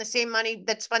dies down, the same money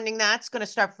that's funding that's going to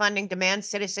start funding demand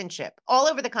citizenship all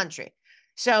over the country.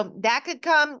 So that could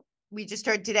come. We just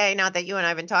heard today, not that you and I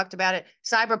haven't talked about it,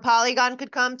 cyber polygon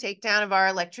could come, take down of our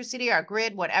electricity, our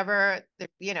grid, whatever.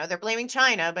 They're blaming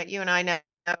China, but you and I know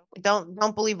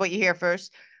don't believe what you hear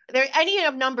first. There any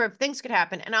number of things could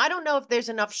happen. And I don't know if there's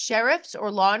enough sheriffs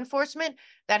or law enforcement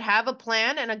that have a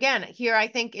plan. And again, here I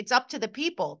think it's up to the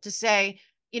people to say,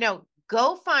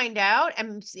 go find out.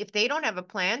 And if they don't have a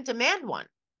plan, demand one.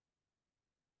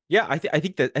 Yeah, I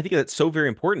think that's so very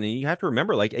important. And you have to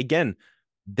remember, like again,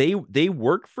 they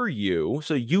work for you,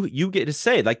 so you get to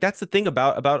say, like that's the thing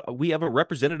about we have a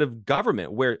representative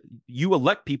government where you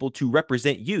elect people to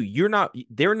represent you.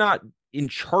 They're not in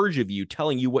charge of you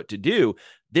telling you what to do.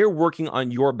 They're working on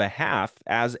your behalf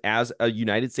as a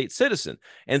United States citizen.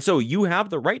 And so you have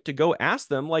the right to go ask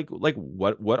them like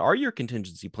what are your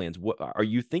contingency plans? What are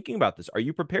you thinking about this? Are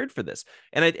you prepared for this?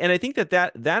 And I think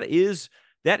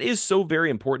that is so very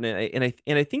important.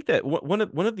 And I think that one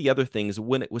of the other things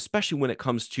especially when it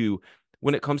comes to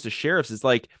when it comes to sheriffs is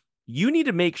like you need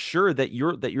to make sure that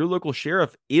your local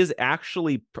sheriff is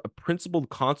actually a principled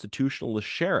constitutionalist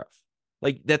sheriff,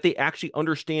 like that they actually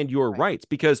understand your Right. rights.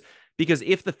 Because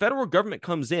if the federal government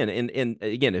comes in and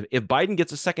again, if Biden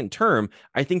gets a second term,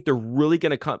 I think they're really going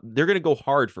to come. They're going to go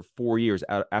hard for 4 years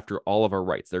after all of our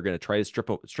rights. They're going to try to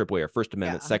strip away our First Yeah,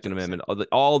 Amendment, Second 100%. Amendment,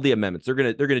 all the amendments. They're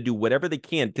going to do whatever they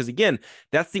can because again,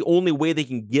 that's the only way they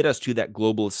can get us to that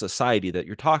globalist society that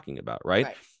you're talking about, right?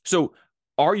 Right. So,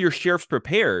 are your sheriffs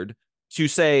prepared to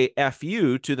say "f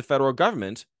you" to the federal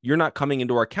government? You're not coming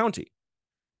into our county.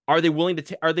 Are they willing to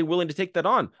take that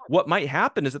on? What might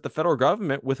happen is that the federal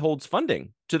government withholds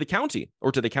funding to the county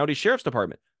or to the county sheriff's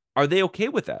department. Are they okay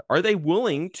with that? Are they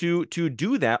willing to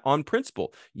do that on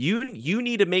principle? You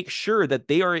need to make sure that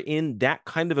they are in that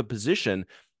kind of a position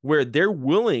where they're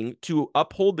willing to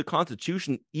uphold the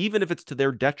Constitution, even if it's to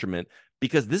their detriment,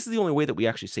 because this is the only way that we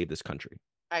actually save this country.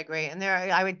 I agree. And there,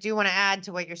 I would do want to add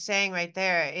to what you're saying right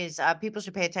there is people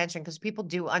should pay attention because people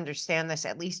do understand this,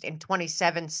 at least in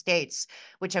 27 states,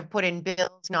 which have put in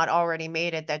bills not already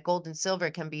made it that gold and silver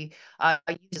can be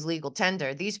used as legal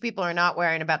tender. These people are not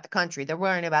worrying about the country. They're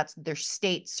worrying about their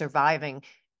state surviving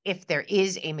if there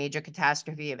is a major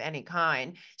catastrophe of any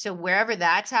kind. So wherever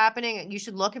that's happening, you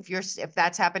should look if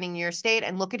that's happening in your state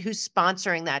and look at who's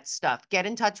sponsoring that stuff. Get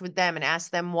in touch with them and ask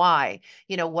them why.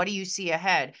 What do you see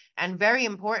ahead? And very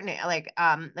important,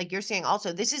 like you're saying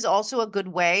also, this is also a good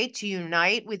way to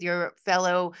unite with your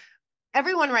fellow.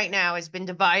 Everyone right now has been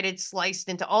divided, sliced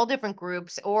into all different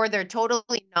groups, or they're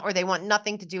totally not, or they want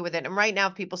nothing to do with it. And right now,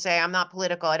 if people say, I'm not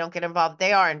political, I don't get involved,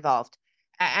 they are involved.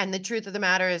 And the truth of the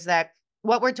matter is that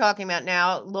what we're talking about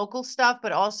now, local stuff,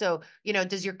 but also,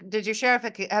 does your sheriff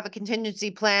have a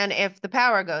contingency plan if the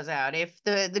power goes out, if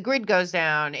the grid goes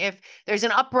down, if there's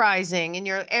an uprising in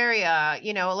your area?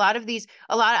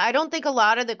 I don't think a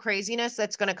lot of the craziness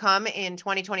that's going to come in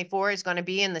 2024 is going to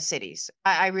be in the cities.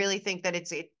 I really think that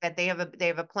that they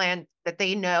have a plan that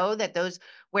they know that those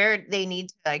where they need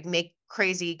to like make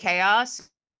crazy chaos.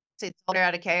 It's all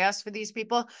out of chaos for these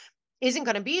people isn't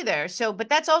going to be there. So, but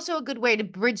that's also a good way to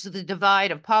bridge the divide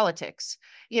of politics.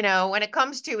 When it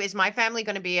comes to, is my family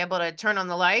going to be able to turn on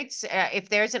the lights? If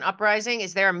there's an uprising,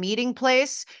 is there a meeting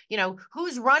place?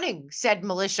 Who's running said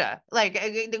militia? Like,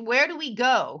 where do we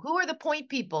go? Who are the point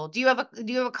people? Do you have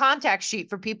a contact sheet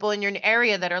for people in your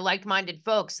area that are like-minded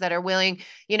folks that are willing,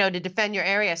 to defend your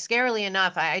area? Scarily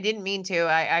enough, I didn't mean to.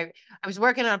 I was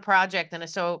working on a project and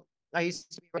so I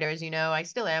used to be a writer, as you know. I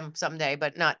still am someday,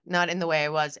 but not in the way I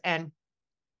was. And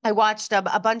I watched a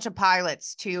bunch of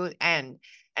pilots to end.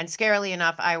 And scarily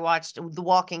enough, I watched The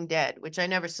Walking Dead, which I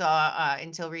never saw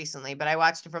until recently. But I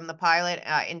watched it from the pilot.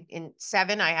 In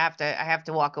seven, I have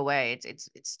to walk away.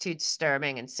 It's too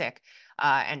disturbing and sick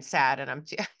and sad, and I'm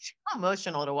too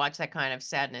emotional to watch that kind of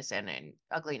sadness and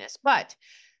ugliness. But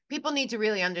people need to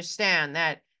really understand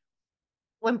that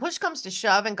when push comes to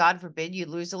shove and God forbid you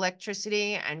lose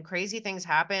electricity and crazy things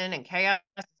happen and chaos,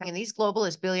 and these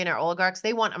globalist billionaire oligarchs,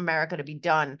 they want America to be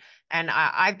done. And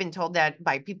I've been told that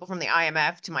by people from the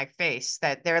IMF to my face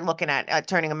that they're looking at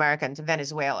turning America into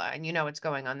Venezuela. And you know what's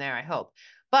going on there, I hope.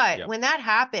 But Yep. when that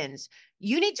happens,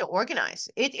 you need to organize.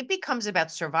 It becomes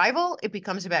about survival. It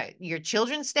becomes about your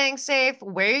children staying safe,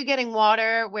 where you're getting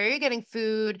water, where you're getting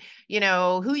food,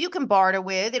 who you can barter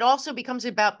with. It also becomes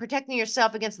about protecting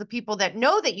yourself against the people that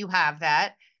know that you have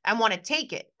that and want to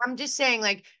take it. I'm just saying,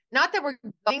 like, not that we're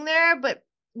going there, but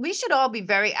we should all be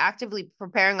very actively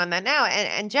preparing on that now.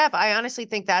 And Jeff, I honestly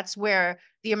think that's where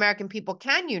the American people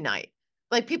can unite.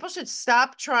 Like, people should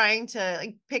stop trying to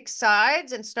like pick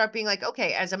sides and start being like,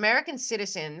 okay, as American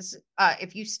citizens,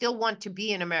 if you still want to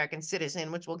be an American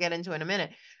citizen, which we'll get into in a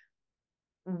minute,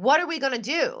 what are we going to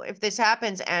do if this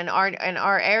happens and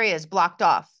our area is blocked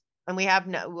off and we have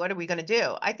no, what are we going to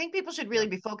do? I think people should Yeah. really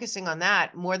be focusing on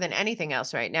that more than anything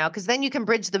else right now, because then you can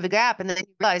bridge the gap and then you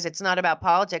realize it's not about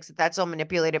politics, that's all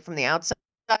manipulated from the outside.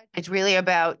 It's really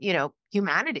about,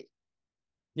 humanity.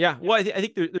 Yeah, well, I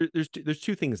think there's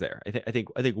two things there. I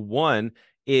think one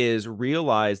is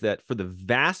realize that for the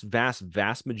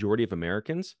vast majority of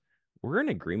Americans, we're in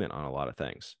agreement on a lot of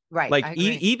things. Right. Like I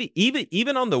agree.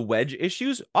 even on the wedge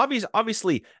issues,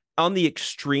 obviously on the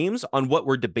extremes on what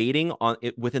we're debating on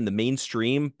it within the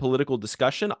mainstream political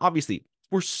discussion, obviously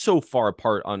we're so far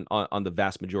apart on the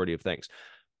vast majority of things.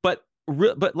 But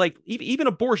like even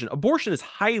abortion is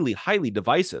highly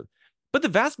divisive. But the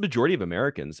vast majority of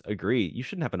Americans agree you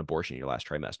shouldn't have an abortion in your last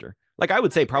trimester. Like I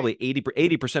would I say agree. probably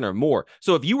 80% or more.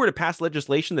 So if you were to pass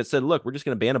legislation that said, look, we're just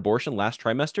going to ban abortion last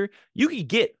trimester, you could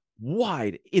get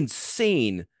wide,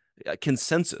 insane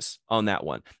consensus on that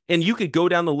one. And you could go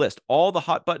down the list, all the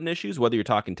hot button issues, whether you're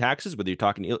talking taxes, whether you're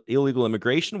talking illegal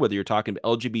immigration, whether you're talking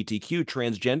LGBTQ,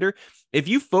 transgender. If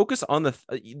you focus on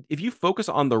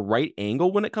the right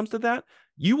angle when it comes to that,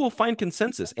 you will find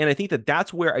consensus. And I think that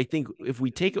that's where I think if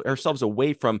we take ourselves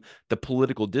away from the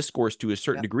political discourse to a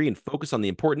certain Yep. degree and focus on the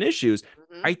important issues,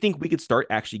 Mhm. I think we could start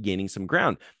actually gaining some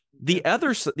ground. The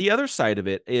other side of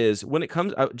it is when it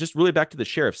comes just really back to the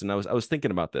sheriffs, and I was thinking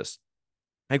about this.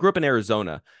 I grew up in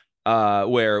Arizona,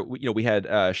 where we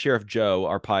had Sheriff Joe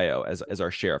Arpaio as our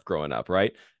sheriff growing up,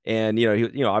 right? And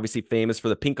he obviously famous for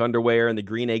the pink underwear and the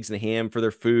green eggs and ham for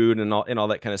their food and all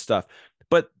that kind of stuff.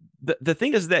 But the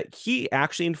thing is that he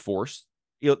actually enforced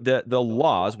the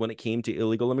laws when it came to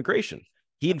illegal immigration.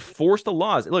 He enforced the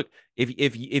laws. Look,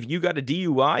 if you got a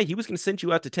DUI, he was going to send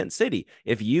you out to Tent City.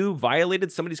 If you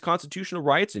violated somebody's constitutional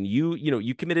rights and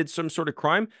you committed some sort of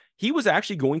crime, he was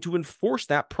actually going to enforce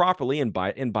that properly and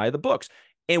by the books.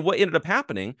 And what ended up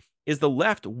happening is the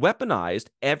left weaponized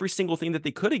every single thing that they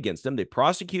could against him. They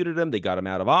prosecuted him, they got him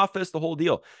out of office, the whole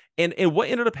deal. And what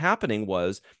ended up happening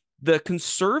was the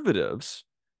conservatives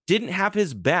didn't have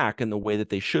his back in the way that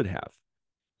they should have.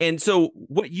 And so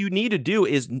what you need to do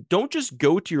is don't just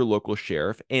go to your local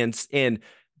sheriff and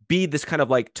be this kind of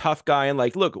like tough guy and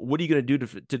like, look, what are you going to do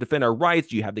to defend our rights?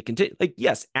 Do you have the content? Like,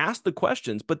 yes, ask the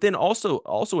questions, but then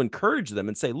also encourage them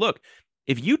and say, look,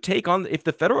 if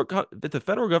the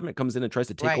federal government comes in and tries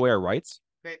to take Right. away our rights,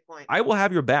 Great point. I will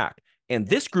have your back. And Yeah.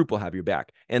 this group will have your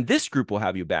back. And this group will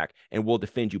have you back. And we'll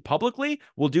defend you publicly.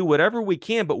 We'll do whatever we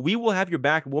can, but we will have your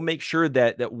back. We'll make sure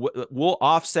that we'll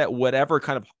offset whatever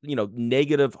kind of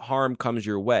negative harm comes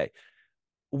your way.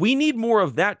 We need more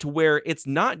of that to where it's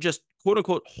not just quote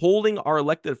unquote holding our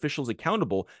elected officials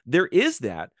accountable. There is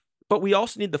that, but we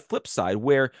also need the flip side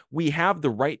where we have the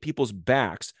right people's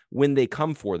backs when they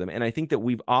come for them. And I think that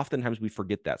we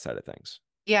forget that side of things.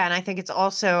 Yeah, and I think it's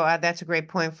also that's a great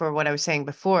point for what I was saying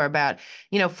before about,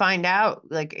 find out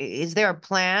like is there a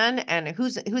plan and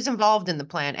who's involved in the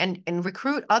plan and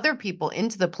recruit other people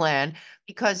into the plan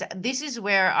because this is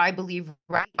where I believe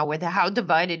right now with how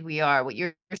divided we are, what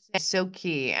you're saying is so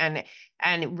key and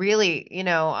really,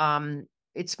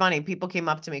 it's funny, people came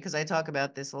up to me because I talk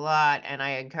about this a lot and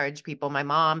I encourage people. My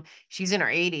mom, she's in her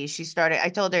 80s. I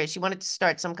told her she wanted to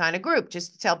start some kind of group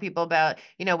just to tell people about,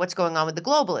 what's going on with the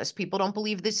globalists. People don't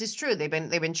believe this is true. They've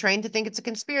been trained to think it's a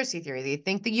conspiracy theory. They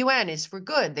think the UN is for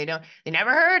good. They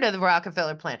never heard of the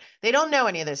Rockefeller plan. They don't know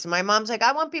any of this. And my mom's like,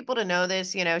 I want people to know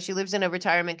this. She lives in a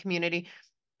retirement community.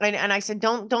 And I said,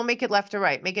 don't make it left or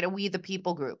right. Make it a we the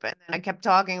people group. And then I kept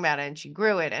talking about it and she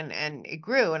grew it and it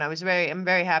grew. And I'm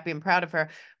very happy and proud of her.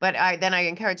 But I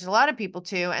encouraged a lot of people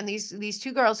to. And these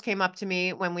two girls came up to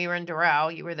me when we were in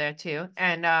Doral. You were there too.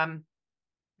 And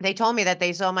they told me that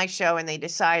they saw my show and they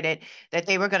decided that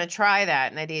they were going to try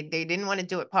that and they didn't want to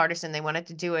do it partisan. They wanted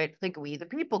to do it like we the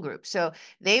people group. So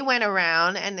they went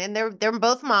around and then they're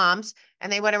both moms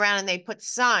and they went around and they put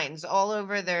signs all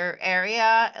over their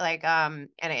area like and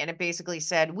it basically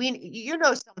said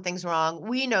something's wrong.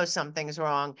 We know something's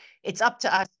wrong. It's up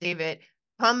to us, David.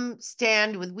 Come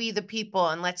stand with we the people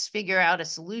and let's figure out a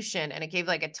solution. And it gave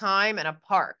like a time and a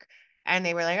park. And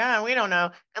they were like, oh, we don't know.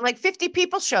 And like 50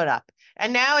 people showed up.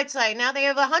 And now it's like now they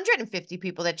have 150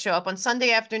 people that show up on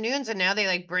Sunday afternoons, and now they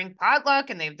like bring potluck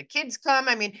and they have the kids come.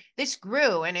 I mean, this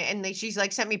grew, she's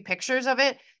like sent me pictures of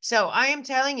it. So I am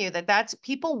telling you that's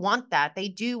people want that. They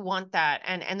do want that,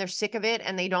 and they're sick of it,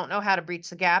 and they don't know how to breach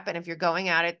the gap. And if you're going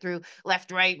at it through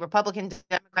left, right, Republican,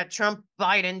 Democrat, Trump,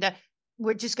 Biden,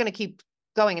 we're just going to keep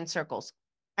going in circles.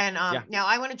 And Yeah. now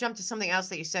I want to jump to something else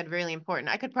that you said really important.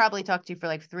 I could probably talk to you for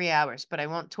like 3 hours, but I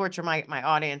won't torture my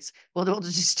audience. We'll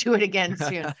just do it again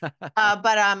soon.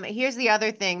 But here's the other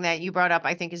thing that you brought up.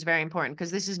 I think is very important because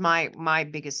this is my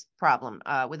biggest problem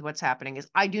with what's happening is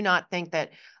I do not think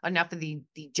that enough of the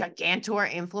gigantor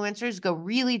influencers go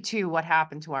really to what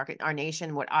happened to our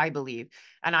nation. What I believe,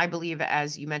 and I believe,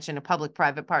 as you mentioned, a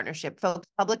public-private partnership. Folks,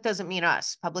 public doesn't mean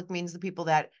us. Public means the people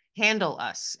that handle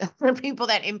us, the people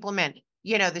that implement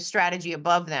the strategy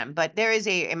above them. But there is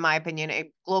in my opinion,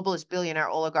 a globalist billionaire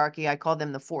oligarchy. I call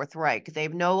them the Fourth Reich. They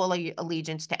have no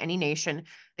allegiance to any nation.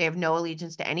 They have no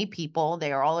allegiance to any people.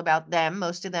 They are all about them.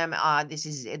 Most of them, this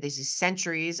is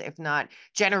centuries, if not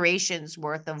generations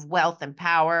worth of wealth and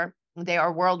power. They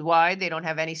are worldwide. They don't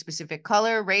have any specific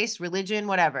color, race, religion,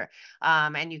 whatever.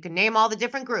 And you can name all the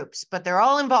different groups, but they're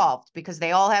all involved because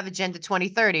they all have Agenda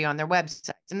 2030 on their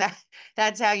websites. And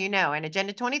that's how you know. And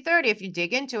Agenda 2030, if you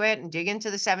dig into it and dig into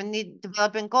the 70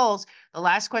 development goals, the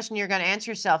last question you're going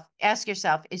to ask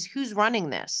yourself is who's running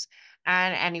this?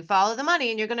 and you follow the money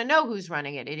and you're going to know who's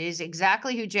running it. It is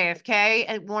exactly who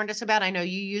JFK warned us about. I know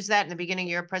you use that in the beginning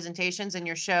of your presentations and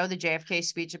your show, the JFK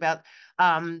speech about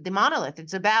the monolith.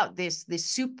 It's about this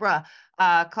supra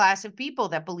class of people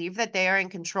that believe that they are in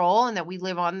control and that we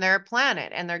live on their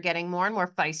planet, and they're getting more and more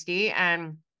feisty.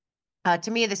 And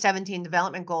to me, the 17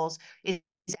 development goals is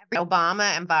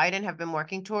Obama and Biden have been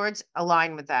working towards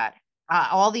align with that.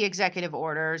 All the executive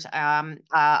orders. A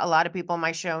lot of people on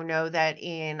my show know that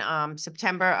in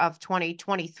September of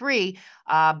 2023,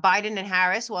 Biden and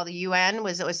Harris, while the UN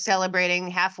was celebrating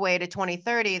halfway to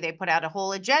 2030, they put out a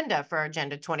whole agenda for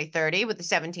Agenda 2030 with the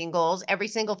 17 goals. Every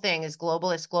single thing is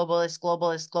globalist, globalist,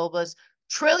 globalist, globalist.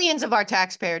 Trillions of our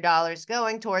taxpayer dollars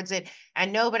going towards it,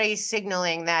 and nobody's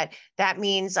signaling that that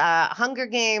means Hunger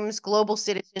Games, global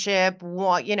citizenship,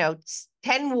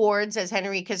 10 wards as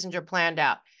Henry Kissinger planned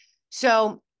out.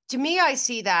 So to me, I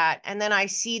see that. And then I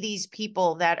see these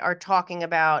people that are talking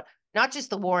about not just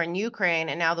the war in Ukraine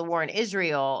and now the war in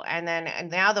Israel, and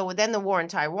now then the war in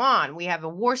Taiwan. We have a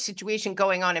war situation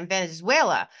going on in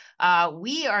Venezuela.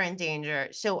 We are in danger.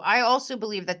 So I also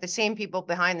believe that the same people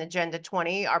behind the Agenda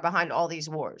 20 are behind all these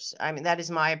wars. I mean, that is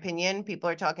my opinion. People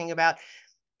are talking about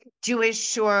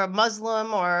Jewish or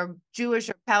Muslim or Jewish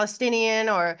or Palestinian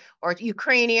or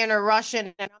Ukrainian or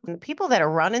Russian. And the people that are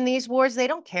running these wars, they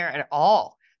don't care at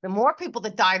all. The more people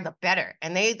that die, the better.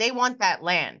 And they want that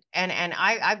land. And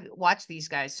I've watched these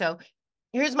guys. So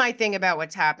here's my thing about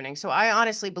what's happening. So I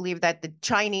honestly believe that the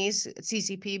Chinese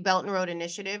CCP Belt and Road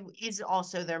Initiative is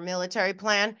also their military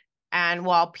plan. And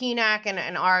while PNAC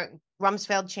and our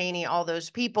Rumsfeld, Cheney, all those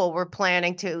people were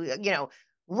planning to,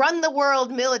 run the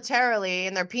world militarily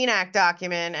in their PNAC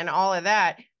document and all of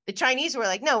that, the Chinese were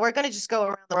like, no, we're going to just go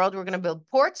around the world. We're going to build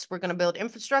ports. We're going to build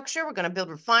infrastructure. We're going to build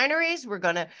refineries. We're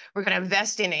going to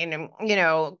invest in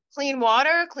clean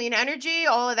water, clean energy,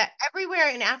 all of that everywhere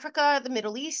in Africa, the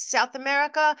Middle East, South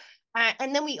America.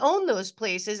 And then we own those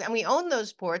places and we own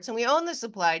those ports and we own the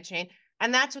supply chain.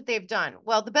 And that's what they've done.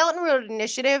 Well, the Belt and Road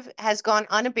Initiative has gone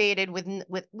unabated with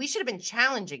we should have been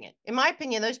challenging it. In my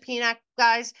opinion, those PNAC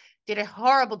guys did a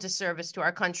horrible disservice to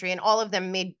our country, and all of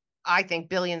them made, I think,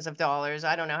 billions of dollars.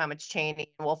 I don't know how much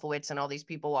Cheney and Wolfowitz and all these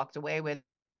people walked away with.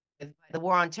 The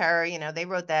war on terror, they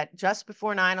wrote that just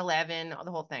before 9/11,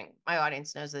 the whole thing. My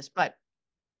audience knows this, but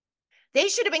they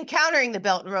should have been countering the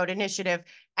Belt and Road Initiative.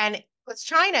 And because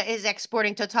China is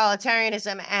exporting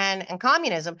totalitarianism and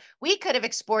communism, we could have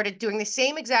exported doing the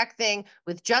same exact thing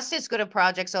with just as good of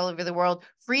projects all over the world,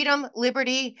 freedom,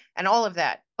 liberty, and all of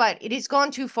that. But it has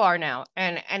gone too far now,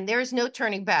 and there is no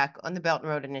turning back on the Belt and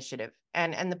Road Initiative.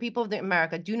 And the people of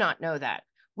America do not know that.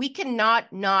 We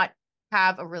cannot not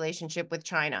have a relationship with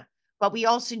China, but we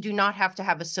also do not have to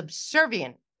have a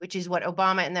subservient, which is what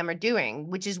Obama and them are doing,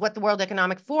 which is what the World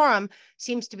Economic Forum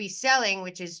seems to be selling,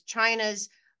 which is China's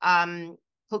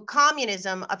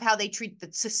communism of how they treat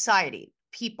the society,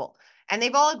 people. And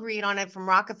they've all agreed on it, from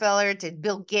Rockefeller to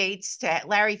Bill Gates to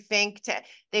Larry Fink.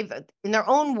 They've, in their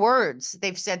own words,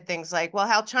 they've said things like, well,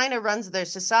 how China runs their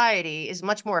society is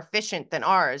much more efficient than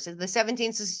ours. The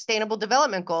 17 Sustainable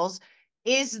Development Goals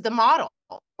is the model,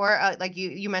 or like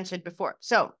you mentioned before.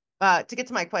 So to get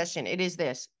to my question, it is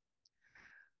this.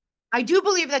 I do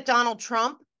believe that Donald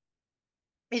Trump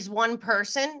is one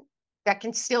person that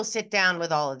can still sit down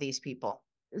with all of these people.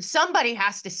 Somebody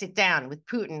has to sit down with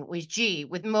Putin, with Xi,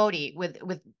 with Modi, with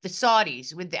the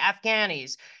Saudis, with the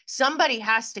Afghanis. Somebody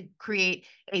has to create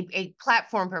a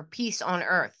platform for peace on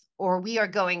earth, or we are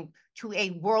going to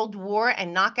a world war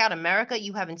and knock out America.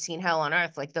 You haven't seen hell on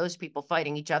earth like those people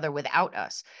fighting each other without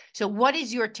us. So what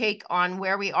is your take on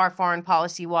where we are foreign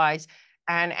policy wise,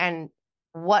 and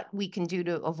what we can do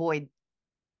to avoid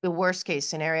the worst case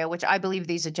scenario, which I believe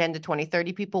these Agenda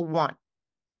 2030 people want?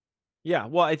 Yeah,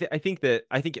 well, I think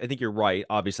you're right.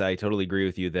 Obviously, I totally agree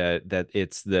with you that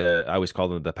it's I always call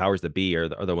them the powers that be are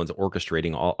the ones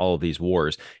orchestrating all of these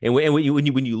wars. And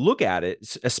when you look at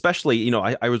it, especially,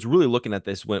 I was really looking at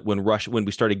this when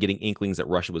we started getting inklings that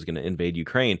Russia was going to invade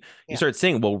Ukraine. You Yeah. started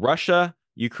saying, well, Russia,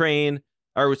 Ukraine,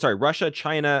 or sorry, Russia,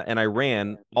 China, and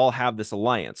Iran all have this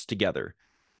alliance together.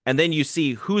 And then you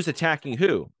see who's attacking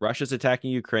who. Russia's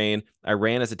attacking Ukraine,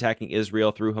 Iran is attacking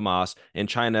Israel through Hamas, and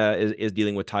China is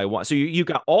dealing with Taiwan. So you've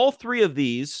got all three of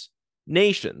these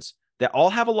nations that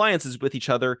all have alliances with each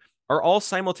other, are all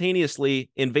simultaneously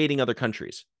invading other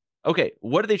countries. Okay,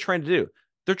 what are they trying to do?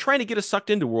 They're trying to get us sucked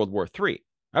into World War III.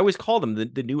 I always call them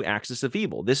the new axis of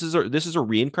evil. This is a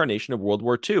reincarnation of World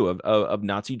War II, of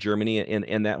Nazi Germany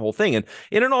and that whole thing. And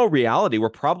in all reality, we're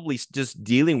probably just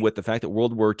dealing with the fact that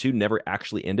World War II never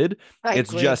actually ended. I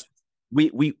It's agree. just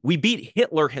we beat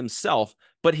Hitler himself,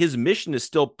 but his mission is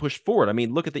still pushed forward. I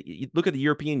mean, look at the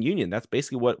European Union. That's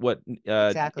basically what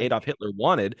Exactly. Adolf Hitler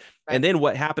wanted. And Right. then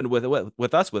what happened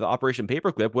with us with Operation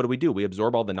Paperclip? What do? We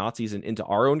absorb all the Nazis into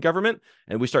our own government,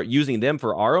 and we start using them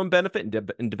for our own benefit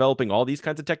and developing all these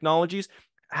kinds of technologies.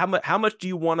 How much do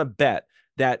you want to bet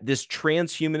that this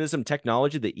transhumanism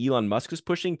technology that Elon Musk is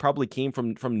pushing probably came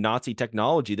from Nazi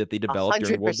technology that they A developed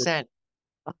during hundred World War? percent.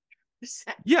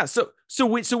 100%. Yeah, so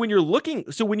when you're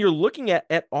looking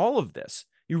at all of this,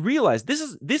 you realize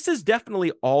this is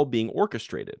definitely all being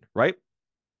orchestrated, right?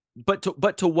 But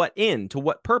to what end? To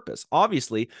what purpose?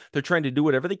 Obviously, they're trying to do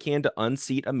whatever they can to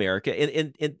unseat America,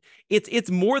 and it's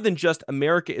more than just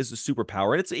America is a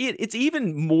superpower, and it's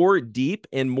even more deep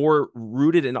and more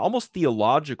rooted and almost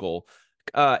theological.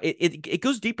 It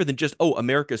goes deeper than just, oh,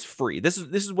 America's free. This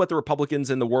is what the Republicans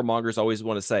and the warmongers always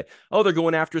want to say. Oh, they're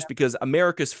going after us because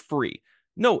America's free.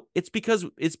 No, it's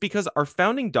because our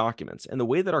founding documents and the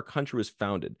way that our country was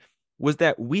founded was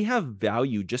that we have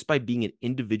value just by being an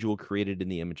individual created in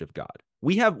the image of God.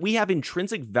 We have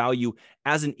intrinsic value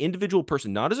as an individual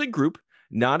person, not as a group,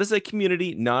 not as a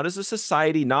community, not as a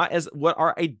society, not as what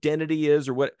our identity is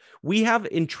or what we have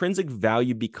intrinsic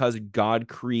value because God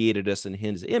created us in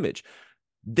his image.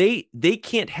 They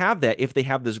can't have that if they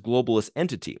have this globalist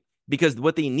entity, because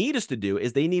what they need us to do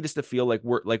is they need us to feel like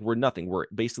we're nothing. We're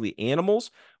basically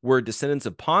animals. We're descendants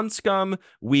of pond scum.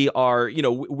 We are,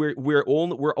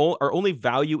 our only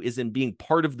value is in being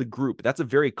part of the group. That's a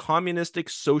very communistic,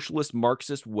 socialist,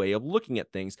 Marxist way of looking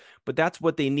at things. But that's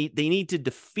what they need. They need to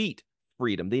defeat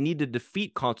freedom. They need to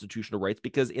defeat constitutional rights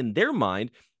because in their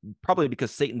mind, probably because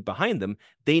Satan's behind them,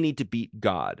 they need to beat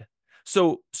God.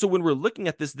 So when we're looking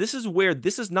at this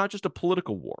is not just a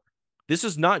political war. This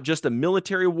is not just a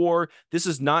military war. This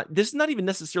is not even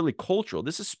necessarily cultural.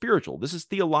 This is spiritual. This is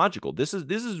theological. This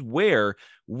is where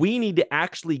we need to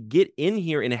actually get in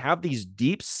here and have these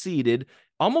deep-seated,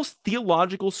 almost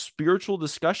theological, spiritual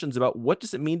discussions about what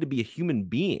does it mean to be a human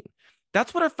being.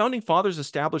 That's what our founding fathers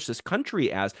established this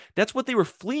country as. That's what they were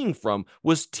fleeing from,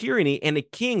 was tyranny and a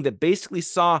king that basically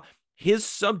saw his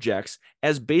subjects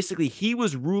as basically he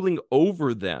was ruling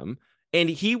over them and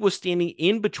he was standing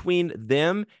in between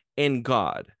them and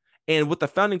God. And what the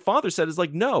founding fathers said is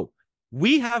like, no,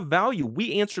 we have value.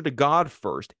 We answer to God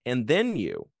first and then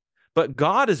you. But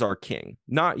God is our king,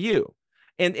 not you.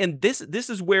 And this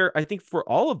is where I think for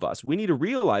all of us, we need to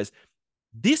realize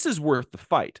this is worth the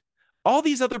fight. All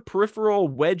these other peripheral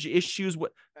wedge issues,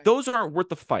 those aren't worth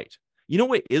the fight. You know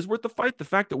what is worth the fight? The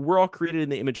fact that we're all created in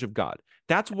the image of God.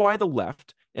 That's why the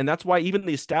left, and that's why even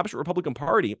the established Republican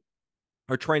Party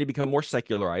are trying to become more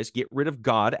secularized, get rid of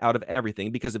God out of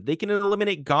everything, because if they can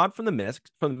eliminate God from the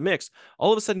mix,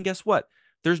 all of a sudden, guess what?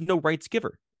 There's no rights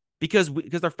giver. Because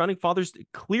our founding fathers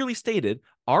clearly stated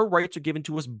our rights are given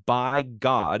to us by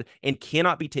God and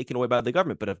cannot be taken away by the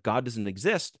government. But if God doesn't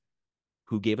exist,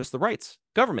 who gave us the rights?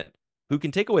 Government. Who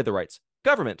can take away the rights?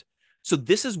 Government. So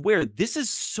this is where this is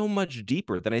so much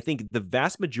deeper than I think the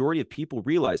vast majority of people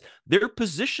realize. They're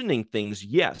positioning things,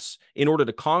 yes, in order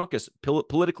to conquer us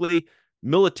politically,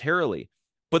 militarily.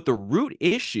 But the root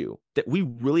issue that we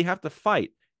really have to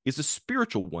fight is a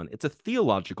spiritual one. It's a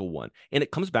theological one. And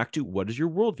it comes back to, what is your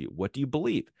worldview? What do you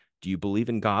believe? Do you believe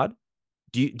in God?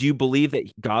 Do you believe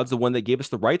that God's the one that gave us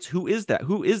the rights? Who is that?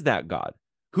 Who is that God?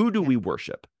 Who do Yeah. we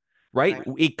worship? Right?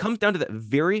 Right. It comes down to that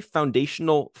very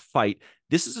foundational fight.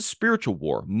 This is a spiritual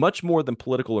war, much more than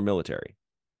political or military.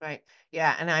 Right.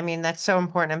 Yeah. And I mean, that's so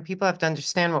important. And people have to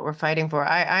understand what we're fighting for.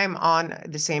 I'm on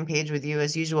the same page with you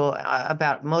as usual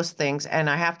about most things. And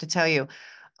I have to tell you,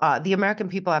 the American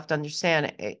people have to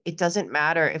understand it doesn't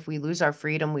matter if we lose our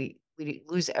freedom, we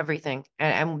lose everything.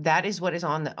 And that is what is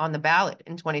on the ballot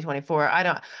in 2024.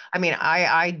 I mean,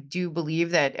 I do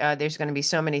believe that there's going to be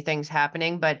so many things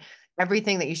happening, but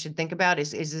everything that you should think about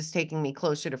is this taking me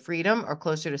closer to freedom or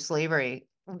closer to slavery?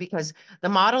 Because the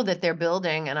model that they're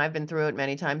building, and I've been through it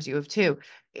many times, you have too,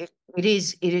 it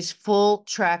is full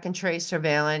track and trace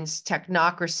surveillance,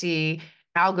 technocracy,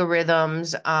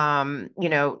 algorithms,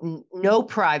 no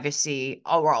privacy.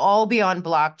 Oh, we're all be on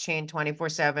blockchain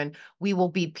 24/7. We will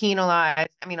be penalized.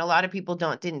 I mean, a lot of people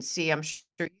didn't see, I'm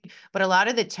sure, but a lot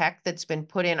of the tech that's been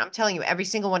put in, I'm telling you, every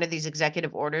single one of these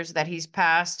executive orders that he's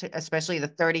passed, especially the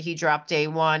 30 he dropped day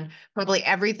one, probably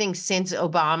everything since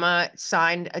Obama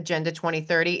signed Agenda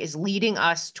 2030 is leading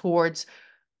us towards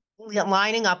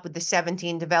lining up with the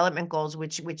 17 development goals,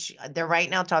 which they're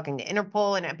right now talking to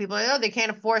Interpol, and people are, oh, they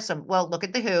can't enforce them. Well, look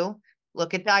at the WHO.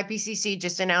 Look at the IPCC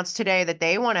just announced today that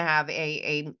they want to have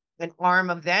a an arm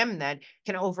of them that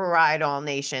can override all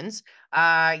nations.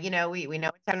 We know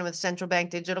what's happening with central bank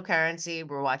digital currency.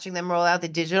 We're watching them roll out the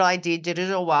digital ID,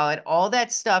 digital wallet, all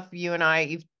that stuff.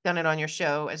 You've done it on your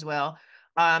show as well.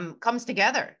 Comes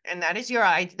together, and that is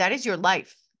your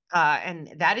life.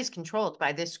 And that is controlled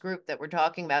by this group that we're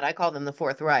talking about. I call them the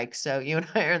Fourth Reich. So you and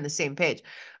I are on the same page.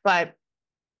 But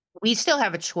we still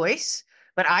have a choice.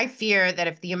 But I fear that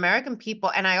if the American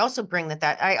people, and I also think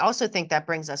that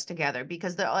brings us together,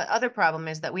 because the other problem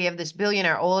is that we have this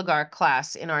billionaire oligarch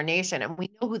class in our nation, and we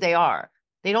know who they are.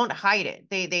 They don't hide it.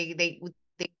 They go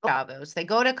to Davos, they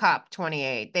go to COP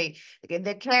 28, they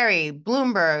Kerry,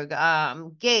 Bloomberg,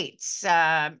 Gates,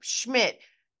 Schmidt,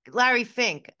 Larry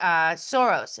Fink,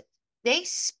 Soros. They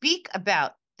speak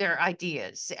about their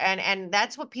ideas, and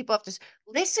that's what people have to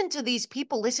listen to. These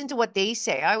people, listen to what they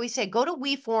say. I always say, go to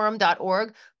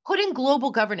weforum.org, put in global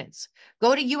governance,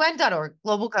 go to UN.org,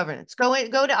 global governance, go to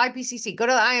IPCC, go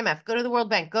to the IMF, go to the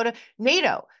World Bank, go to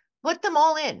NATO, put them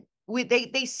all in.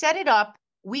 They set it up.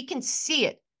 We can see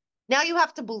it. Now you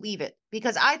have to believe it,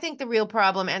 because I think the real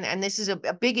problem, and this is a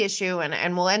big issue,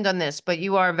 and we'll end on this, but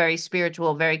you are a very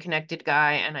spiritual, very connected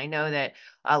guy. And I know that,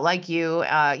 like you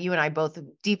and I both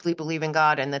deeply believe in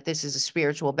God, and that this is a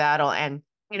spiritual battle. And,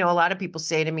 a lot of people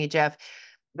say to me, Jeff,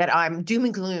 that I'm doom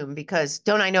and gloom because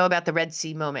don't I know about the Red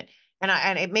Sea moment?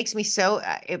 And it makes me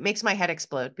it makes my head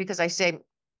explode, because I say,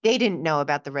 they didn't know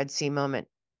about the Red Sea moment.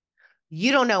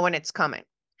 You don't know when it's coming.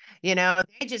 They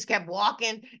just kept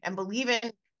walking and believing,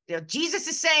 Jesus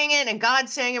is saying it and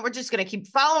God's saying it. We're just going to keep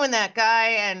following that guy.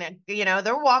 And,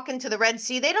 they're walking to the Red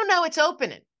Sea. They don't know it's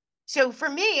opening. So for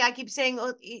me, I keep saying,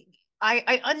 well,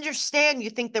 I understand you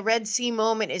think the Red Sea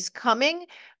moment is coming,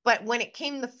 but when it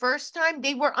came the first time,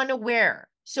 they were unaware.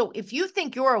 So if you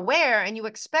think you're aware and you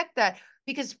expect that,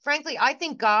 because frankly, I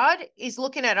think God is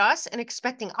looking at us and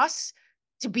expecting us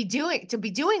to be doing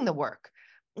the work,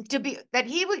 to be that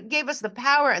he would gave us the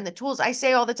power and the tools. I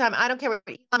say all the time, I don't care what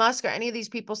Elon Musk or any of these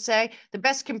people say, the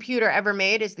best computer ever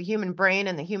made is the human brain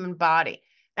and the human body,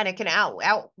 and it can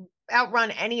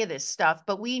outrun any of this stuff,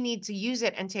 but we need to use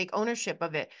it and take ownership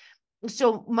of it.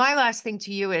 So my last thing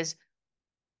to you is,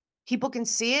 people can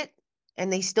see it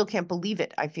and they still can't believe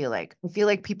it. I feel like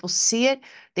people see it,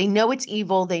 they know it's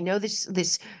evil, they know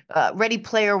this Ready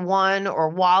Player One or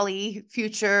Wally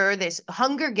future, this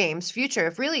Hunger Games future.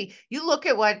 If really you look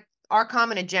at what our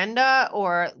common agenda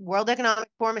or World Economic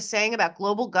Forum is saying about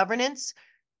global governance,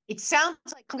 it sounds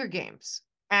like Hunger Games.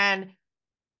 And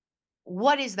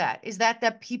what is that? Is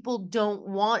that people don't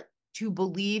want to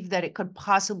believe that it could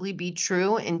possibly be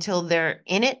true until they're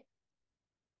in it?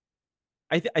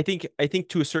 I think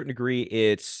to a certain degree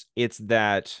it's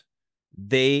that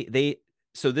they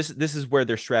so this is where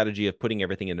their strategy of putting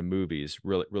everything into movies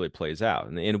really plays out.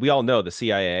 And we all know the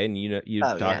CIA, and you've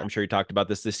Oh talked, yeah, I'm sure you talked about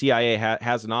this. The CIA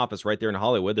has an office right there in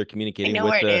Hollywood. They're I communicating know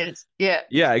with where it the is. Yeah.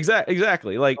 yeah,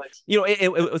 exactly. Like,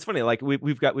 it's funny. Like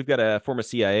we've got a former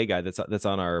CIA guy that's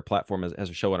on our platform as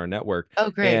a show on our network,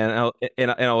 Oh, great.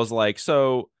 and I was like,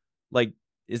 so, like,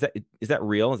 is that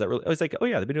real? Is that real? I was like, oh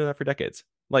yeah, they've been doing that for decades.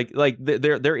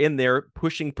 They're in there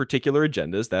pushing particular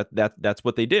agendas. That's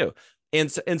what they do, and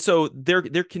so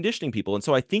they're conditioning people. And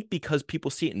so I think because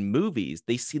people see it in movies,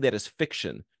 they see that as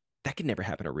fiction. That can never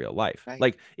happen in real life. Right.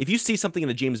 Like if you see something in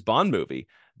a James Bond movie,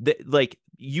 that like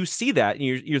you see that and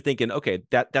you're thinking, okay,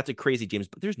 that's a crazy James,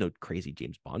 but there's no crazy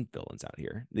James Bond villains out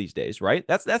here these days, right?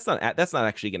 That's not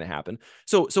actually going to happen.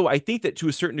 So I think that to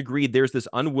a certain degree, there's this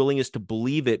unwillingness to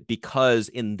believe it because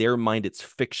in their mind it's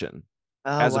fiction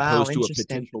Oh, as wow. opposed to a Interesting.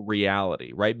 potential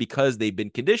reality, right? Because they've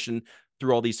been conditioned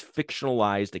through all these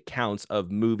fictionalized accounts of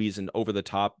movies and over the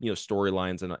top,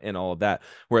 storylines and all of that.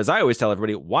 Whereas I always tell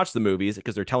everybody, watch the movies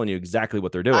because they're telling you exactly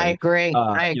what they're I doing, agree.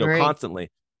 I agree. constantly.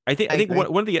 I think I I think agree.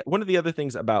 one of the other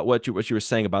things about what you were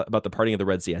saying about the parting of the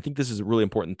Red Sea, I think this is a really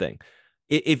important thing.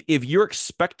 If you're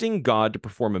expecting God to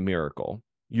perform a miracle,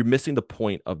 you're missing the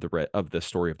point of the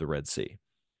story of the Red Sea.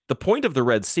 The point of the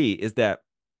Red Sea is that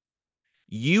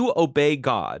you obey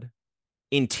God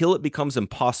until it becomes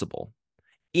impossible.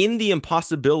 In the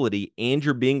impossibility and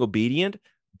you're being obedient,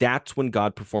 that's when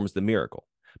God performs the miracle.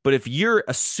 But if you're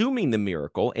assuming the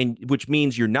miracle, and which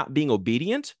means you're not being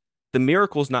obedient, the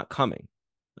miracle's not coming.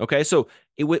 Okay, so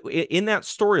in that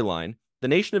storyline, the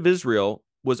nation of Israel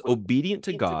was obedient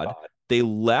to God. They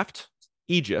left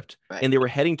Egypt Right. and they were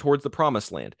heading towards the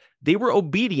promised land. They were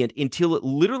obedient until it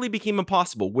literally became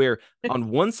impossible, where on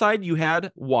one side you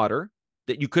had water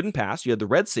that you couldn't pass, you had the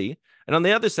Red Sea, and on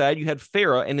the other side you had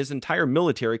Pharaoh and his entire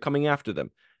military coming after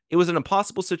them. It was an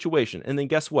impossible situation. And then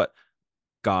guess what?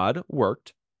 God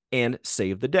worked and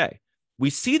saved the day. We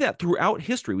see that throughout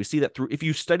history. We see that through, if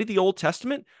you study the Old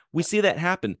Testament, we see that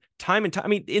happen time and time. I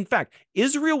mean, in fact,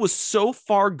 Israel was so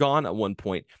far gone at one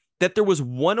point that there was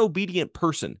one obedient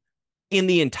person in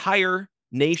the entire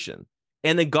nation.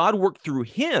 And then God worked through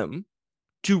him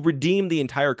to redeem the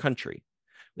entire country.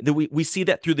 We see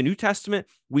that through the New Testament.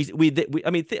 I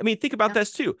mean, think about Yeah.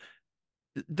 this too.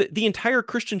 The entire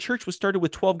Christian church was started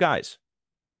with 12 guys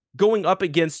going up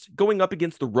against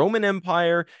the Roman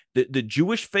Empire, the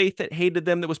Jewish faith that hated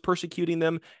them, that was persecuting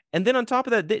them, and then on top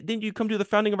of that, then you come to the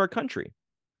founding of our country.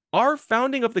 Our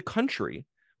founding of the country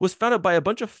was founded by a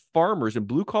bunch of farmers and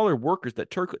blue collar workers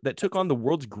that took on the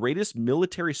world's greatest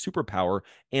military superpower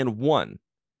and won.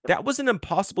 That was an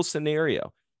impossible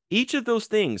scenario. Each of those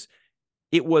things,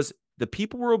 it was the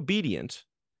people were obedient,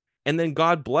 and then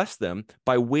God blessed them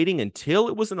by waiting until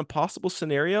it was an impossible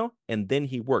scenario, and then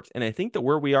he worked. And I think that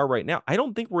where we are right now, I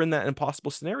don't think we're in that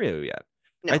impossible scenario yet.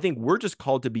 I No. think we're just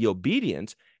called to be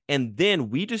obedient, and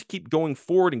then we just keep going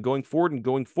forward and going forward and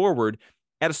going forward.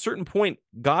 At a certain point,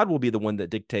 God will be the one that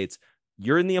dictates,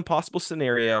 you're in the impossible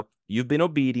scenario, you've been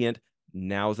obedient,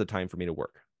 now's the time for me to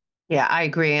work. Yeah, I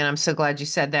agree. And I'm so glad you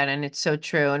said that. And it's so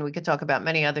true. And we could talk about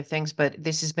many other things, but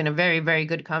this has been a very, very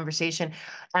good conversation.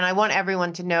 And I want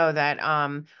everyone to know that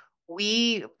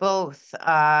we both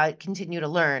continue to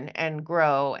learn and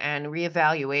grow and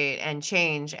reevaluate and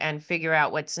change and figure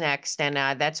out what's next. And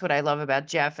that's what I love about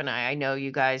Jeff. And I know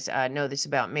you guys know this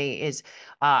about me is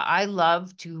I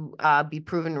love to be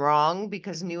proven wrong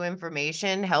because new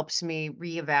information helps me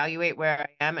reevaluate where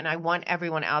I am. And I want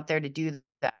everyone out there to do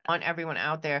that. I want everyone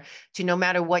out there to, no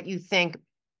matter what you think,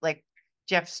 like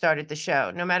Jeff started the show,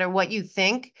 no matter what you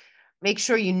think, make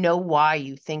sure you know why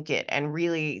you think it and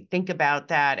really think about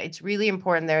that. It's really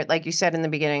important there. Like you said in the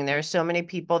beginning, there are so many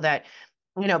people that,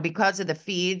 because of the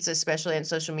feeds, especially on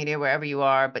social media, wherever you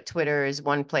are, but Twitter is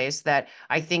one place that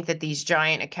I think that these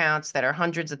giant accounts that are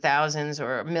hundreds of thousands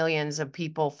or millions of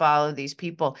people follow these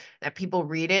people, that people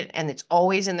read it and it's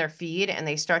always in their feed and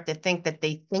they start to think that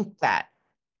they think that.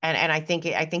 And I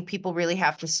think people really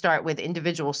have to start with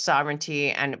individual sovereignty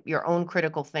and your own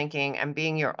critical thinking and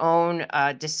being your own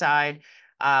decide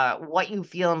what you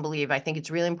feel and believe. I think it's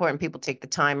really important people take the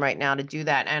time right now to do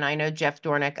that. And I know Jeff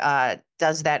Dornik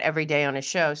does that every day on his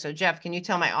show. So Jeff, can you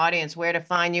tell my audience where to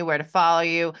find you, where to follow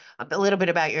you, a little bit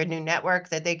about your new network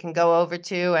that they can go over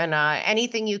to, and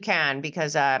anything you can,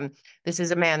 because this is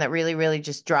a man that really, really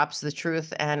just drops the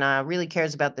truth and really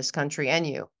cares about this country and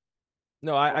you.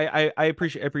 No, I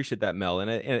appreciate that, Mel.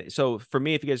 And so for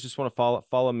me, if you guys just want to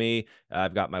follow me,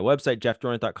 I've got my website,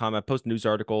 jeffdornan.com. I post news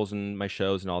articles and my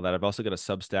shows and all that. I've also got a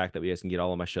Substack that you guys can get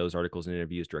all of my shows, articles, and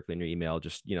interviews directly in your email,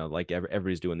 just, like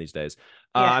everybody's doing these days.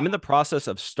 Yeah. I'm in the process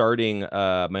of starting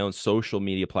my own social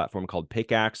media platform called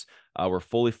Pickaxe. We're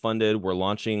fully funded. We're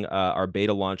launching our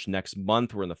beta launch next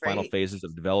month. We're in the final Great. phases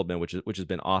of development, which has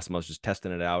been awesome. I was just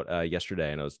testing it out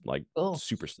yesterday, and I was like Cool.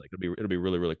 super slick. It'll be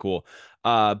really really cool.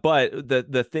 But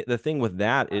the thing with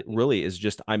that, it really is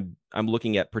just I'm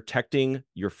looking at protecting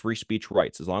your free speech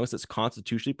rights. As long as it's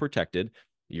constitutionally protected,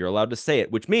 you're allowed to say it,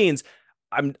 which means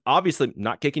I'm obviously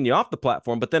not kicking you off the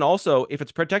platform, but then also if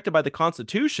it's protected by the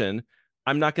Constitution,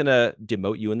 I'm not going to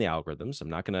demote you in the algorithms. I'm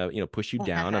not going to, push you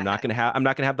down. I'm not going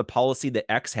to have the policy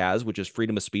that X has, which is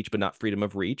freedom of speech but not freedom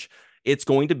of reach. It's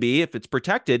going to be, if it's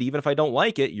protected, even if I don't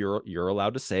like it, you're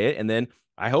allowed to say it. And then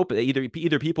I hope that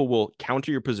either people will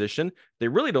counter your position. They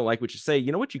really don't like what you say.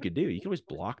 You know what you could do? You can always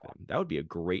block them. That would be a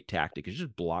great tactic. Is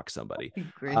just block somebody.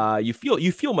 Great. You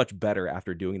feel much better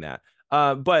after doing that.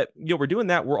 But we're doing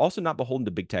that. We're also not beholden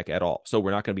to big tech at all. So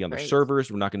we're not going to be on their Great. servers.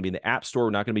 We're not going to be in the app store.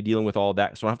 We're not going to be dealing with all of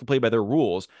that. So I don't have to play by their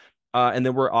rules. And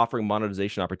then we're offering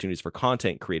monetization opportunities for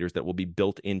content creators that will be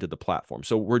built into the platform.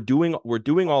 So we're doing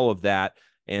all of that.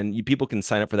 And people can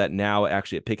sign up for that now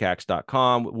actually at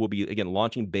pickaxe.com. We'll be again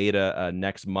launching beta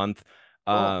next month.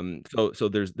 Cool. So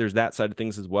there's that side of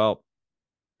things as well.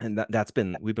 And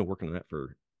we've been working on that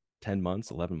for 10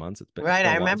 months, 11 months. It's Right. been I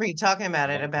a long, remember you talking about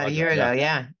it long about a year project.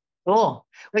 Yeah. ago. Yeah. Cool.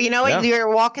 Well, you know what? Yeah.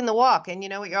 You're walking the walk. And you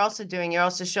know what you're also doing? You're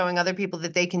also showing other people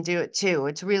that they can do it too.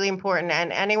 It's really important.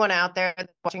 And anyone out there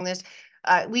that's watching this,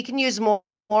 we can use more.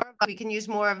 We can use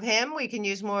more of him. We can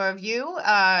use more of you.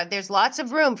 There's lots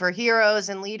of room for heroes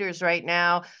and leaders right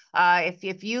now.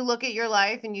 If you look at your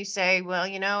life and you say, well,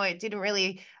 I didn't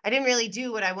really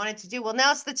do what I wanted to do. Well,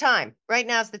 now's the time. Right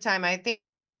now's the time. I think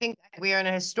we are in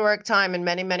a historic time in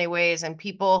many, many ways, and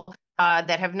people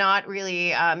that have not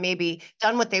really maybe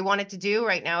done what they wanted to do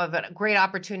right now have a great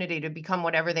opportunity to become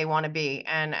whatever they want to be.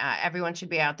 And everyone should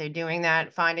be out there doing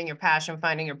that, finding your passion,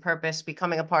 finding your purpose,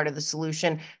 becoming a part of the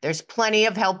solution. There's plenty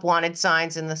of help wanted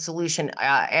signs in the solution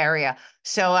area.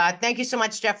 So thank you so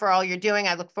much, Jeff, for all you're doing.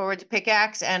 I look forward to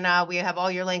Pickaxe, and we have all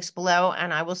your links below,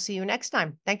 and I will see you next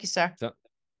time. Thank you, sir. So,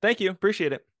 thank you.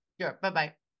 Appreciate it. Sure.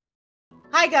 Bye-bye.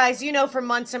 Hi guys, you know, for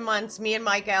months and months, me and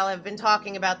Michael have been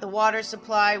talking about the water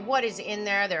supply, what is in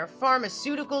there. There are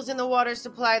pharmaceuticals in the water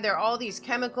supply. There are all these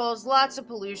chemicals, lots of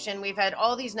pollution. We've had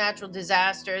all these natural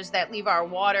disasters that leave our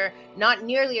water not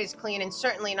nearly as clean and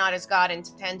certainly not as God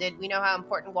intended. We know how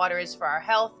important water is for our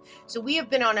health. So we have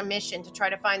been on a mission to try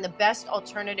to find the best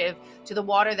alternative to the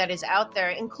water that is out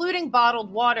there, including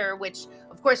bottled water, which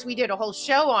of course we did a whole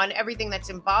show on everything that's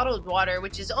in bottled water,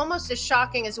 which is almost as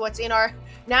shocking as what's in our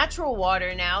natural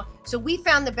water now. So we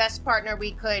found the best partner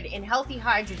we could in Healthy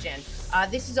Hydrogen.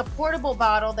 This is a portable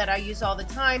bottle that I use all the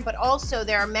time, but also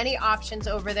there are many options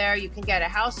over there. You can get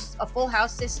a full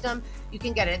house system. You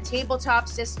can get a tabletop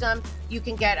system. You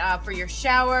can get for your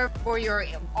shower, for your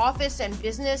office and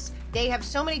business. They have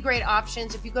so many great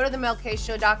options. If you go to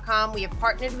themelkshow.com, we have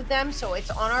partnered with them. So it's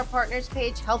on our partners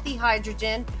page, Healthy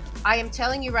Hydrogen. I am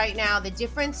telling you right now, the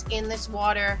difference in this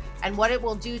water and what it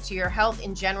will do to your health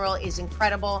in general is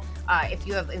incredible. If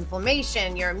you have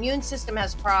inflammation, your immune system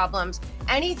has problems,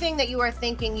 anything that you are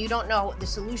thinking you don't know the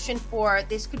solution for,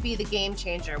 this could be the game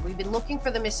changer. We've been looking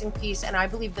for the missing piece, and I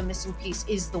believe the missing piece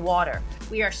is the water.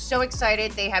 We are so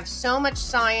excited. They have so much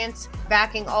science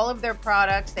backing all of their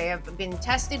products. They have been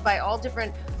tested by all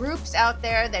different groups out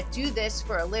there that do this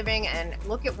for a living and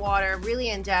look at water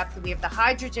really in depth. We have the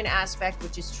hydrogen aspect,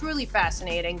 which is truly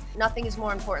fascinating. Nothing is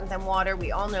more important than water.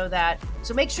 We all know that.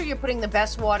 So make sure you're putting the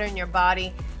best water in your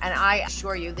body. And I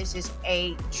assure you, this is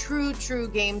a true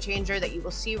game changer that you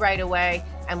will see right away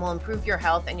and will improve your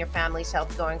health and your family's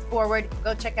health going forward.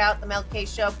 Go check out the Mel K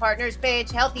Show partners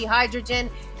page, Healthy Hydrogen,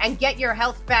 and get your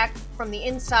health back from the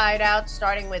inside out,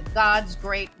 starting with God's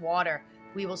great water.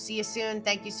 We will see you soon.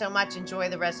 Thank you so much. Enjoy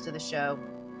the rest of the show.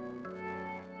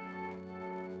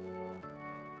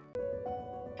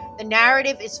 The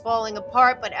narrative is falling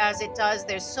apart, but as it does,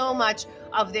 there's so much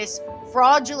of this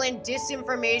fraudulent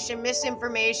disinformation,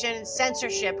 misinformation,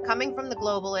 censorship coming from the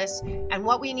globalists. And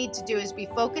what we need to do is be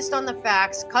focused on the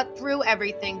facts, cut through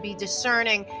everything, be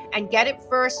discerning, and get it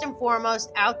first and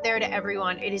foremost out there to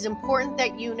everyone. It is important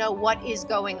that you know what is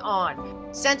going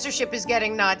on. Censorship is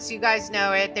getting nuts. You guys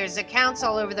know it. There's accounts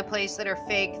all over the place that are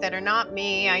fake, that are not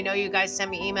me. I know you guys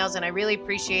send me emails and I really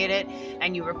appreciate it.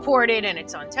 And you report it, and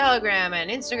it's on Telegram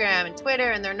and Instagram and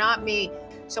Twitter, and they're not me.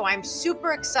 So I'm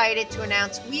super excited to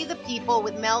announce We the People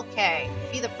with Mel K.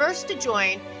 Be the first to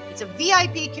join. It's a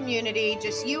VIP community,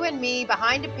 just you and me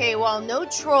behind a paywall, no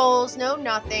trolls, no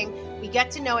nothing. We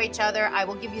get to know each other. I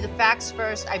will give you the facts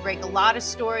first. I break a lot of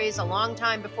stories a long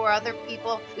time before other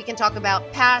people. We can talk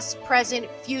about past, present,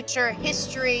 future,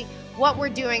 history, what we're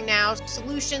doing now,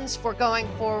 solutions for going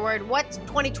forward, what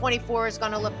 2024 is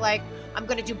going to look like. I'm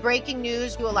going to do breaking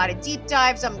news, do a lot of deep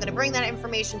dives. I'm going to bring that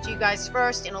information to you guys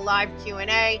first in a live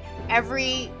Q&A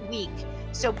every week.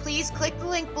 So please click the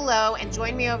link below and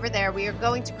join me over there. We are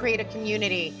going to create a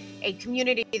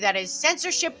community that is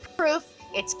censorship proof,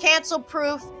 it's cancel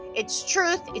proof, it's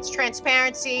truth, it's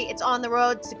transparency, it's on the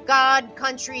road to God,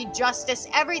 country, justice,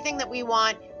 everything that we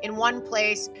want in one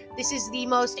place. This is the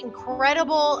most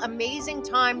incredible, amazing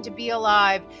time to be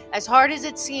alive. As hard as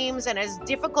it seems and as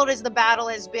difficult as the battle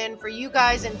has been for you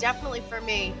guys and definitely for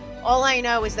me, all I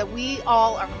know is that we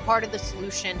all are part of the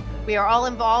solution. We are all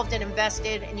involved and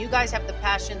invested, and you guys have the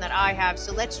passion that I have.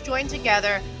 So let's join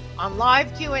together on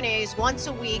live Q&As once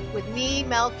a week with me,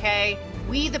 Mel K,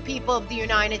 we the people of the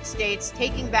United States,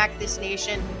 taking back this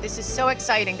nation. This is so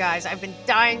exciting, guys. I've been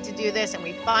dying to do this, and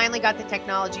we finally got the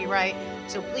technology right.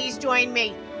 So please join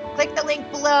me. Click the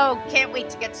link below. Can't wait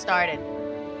to get started.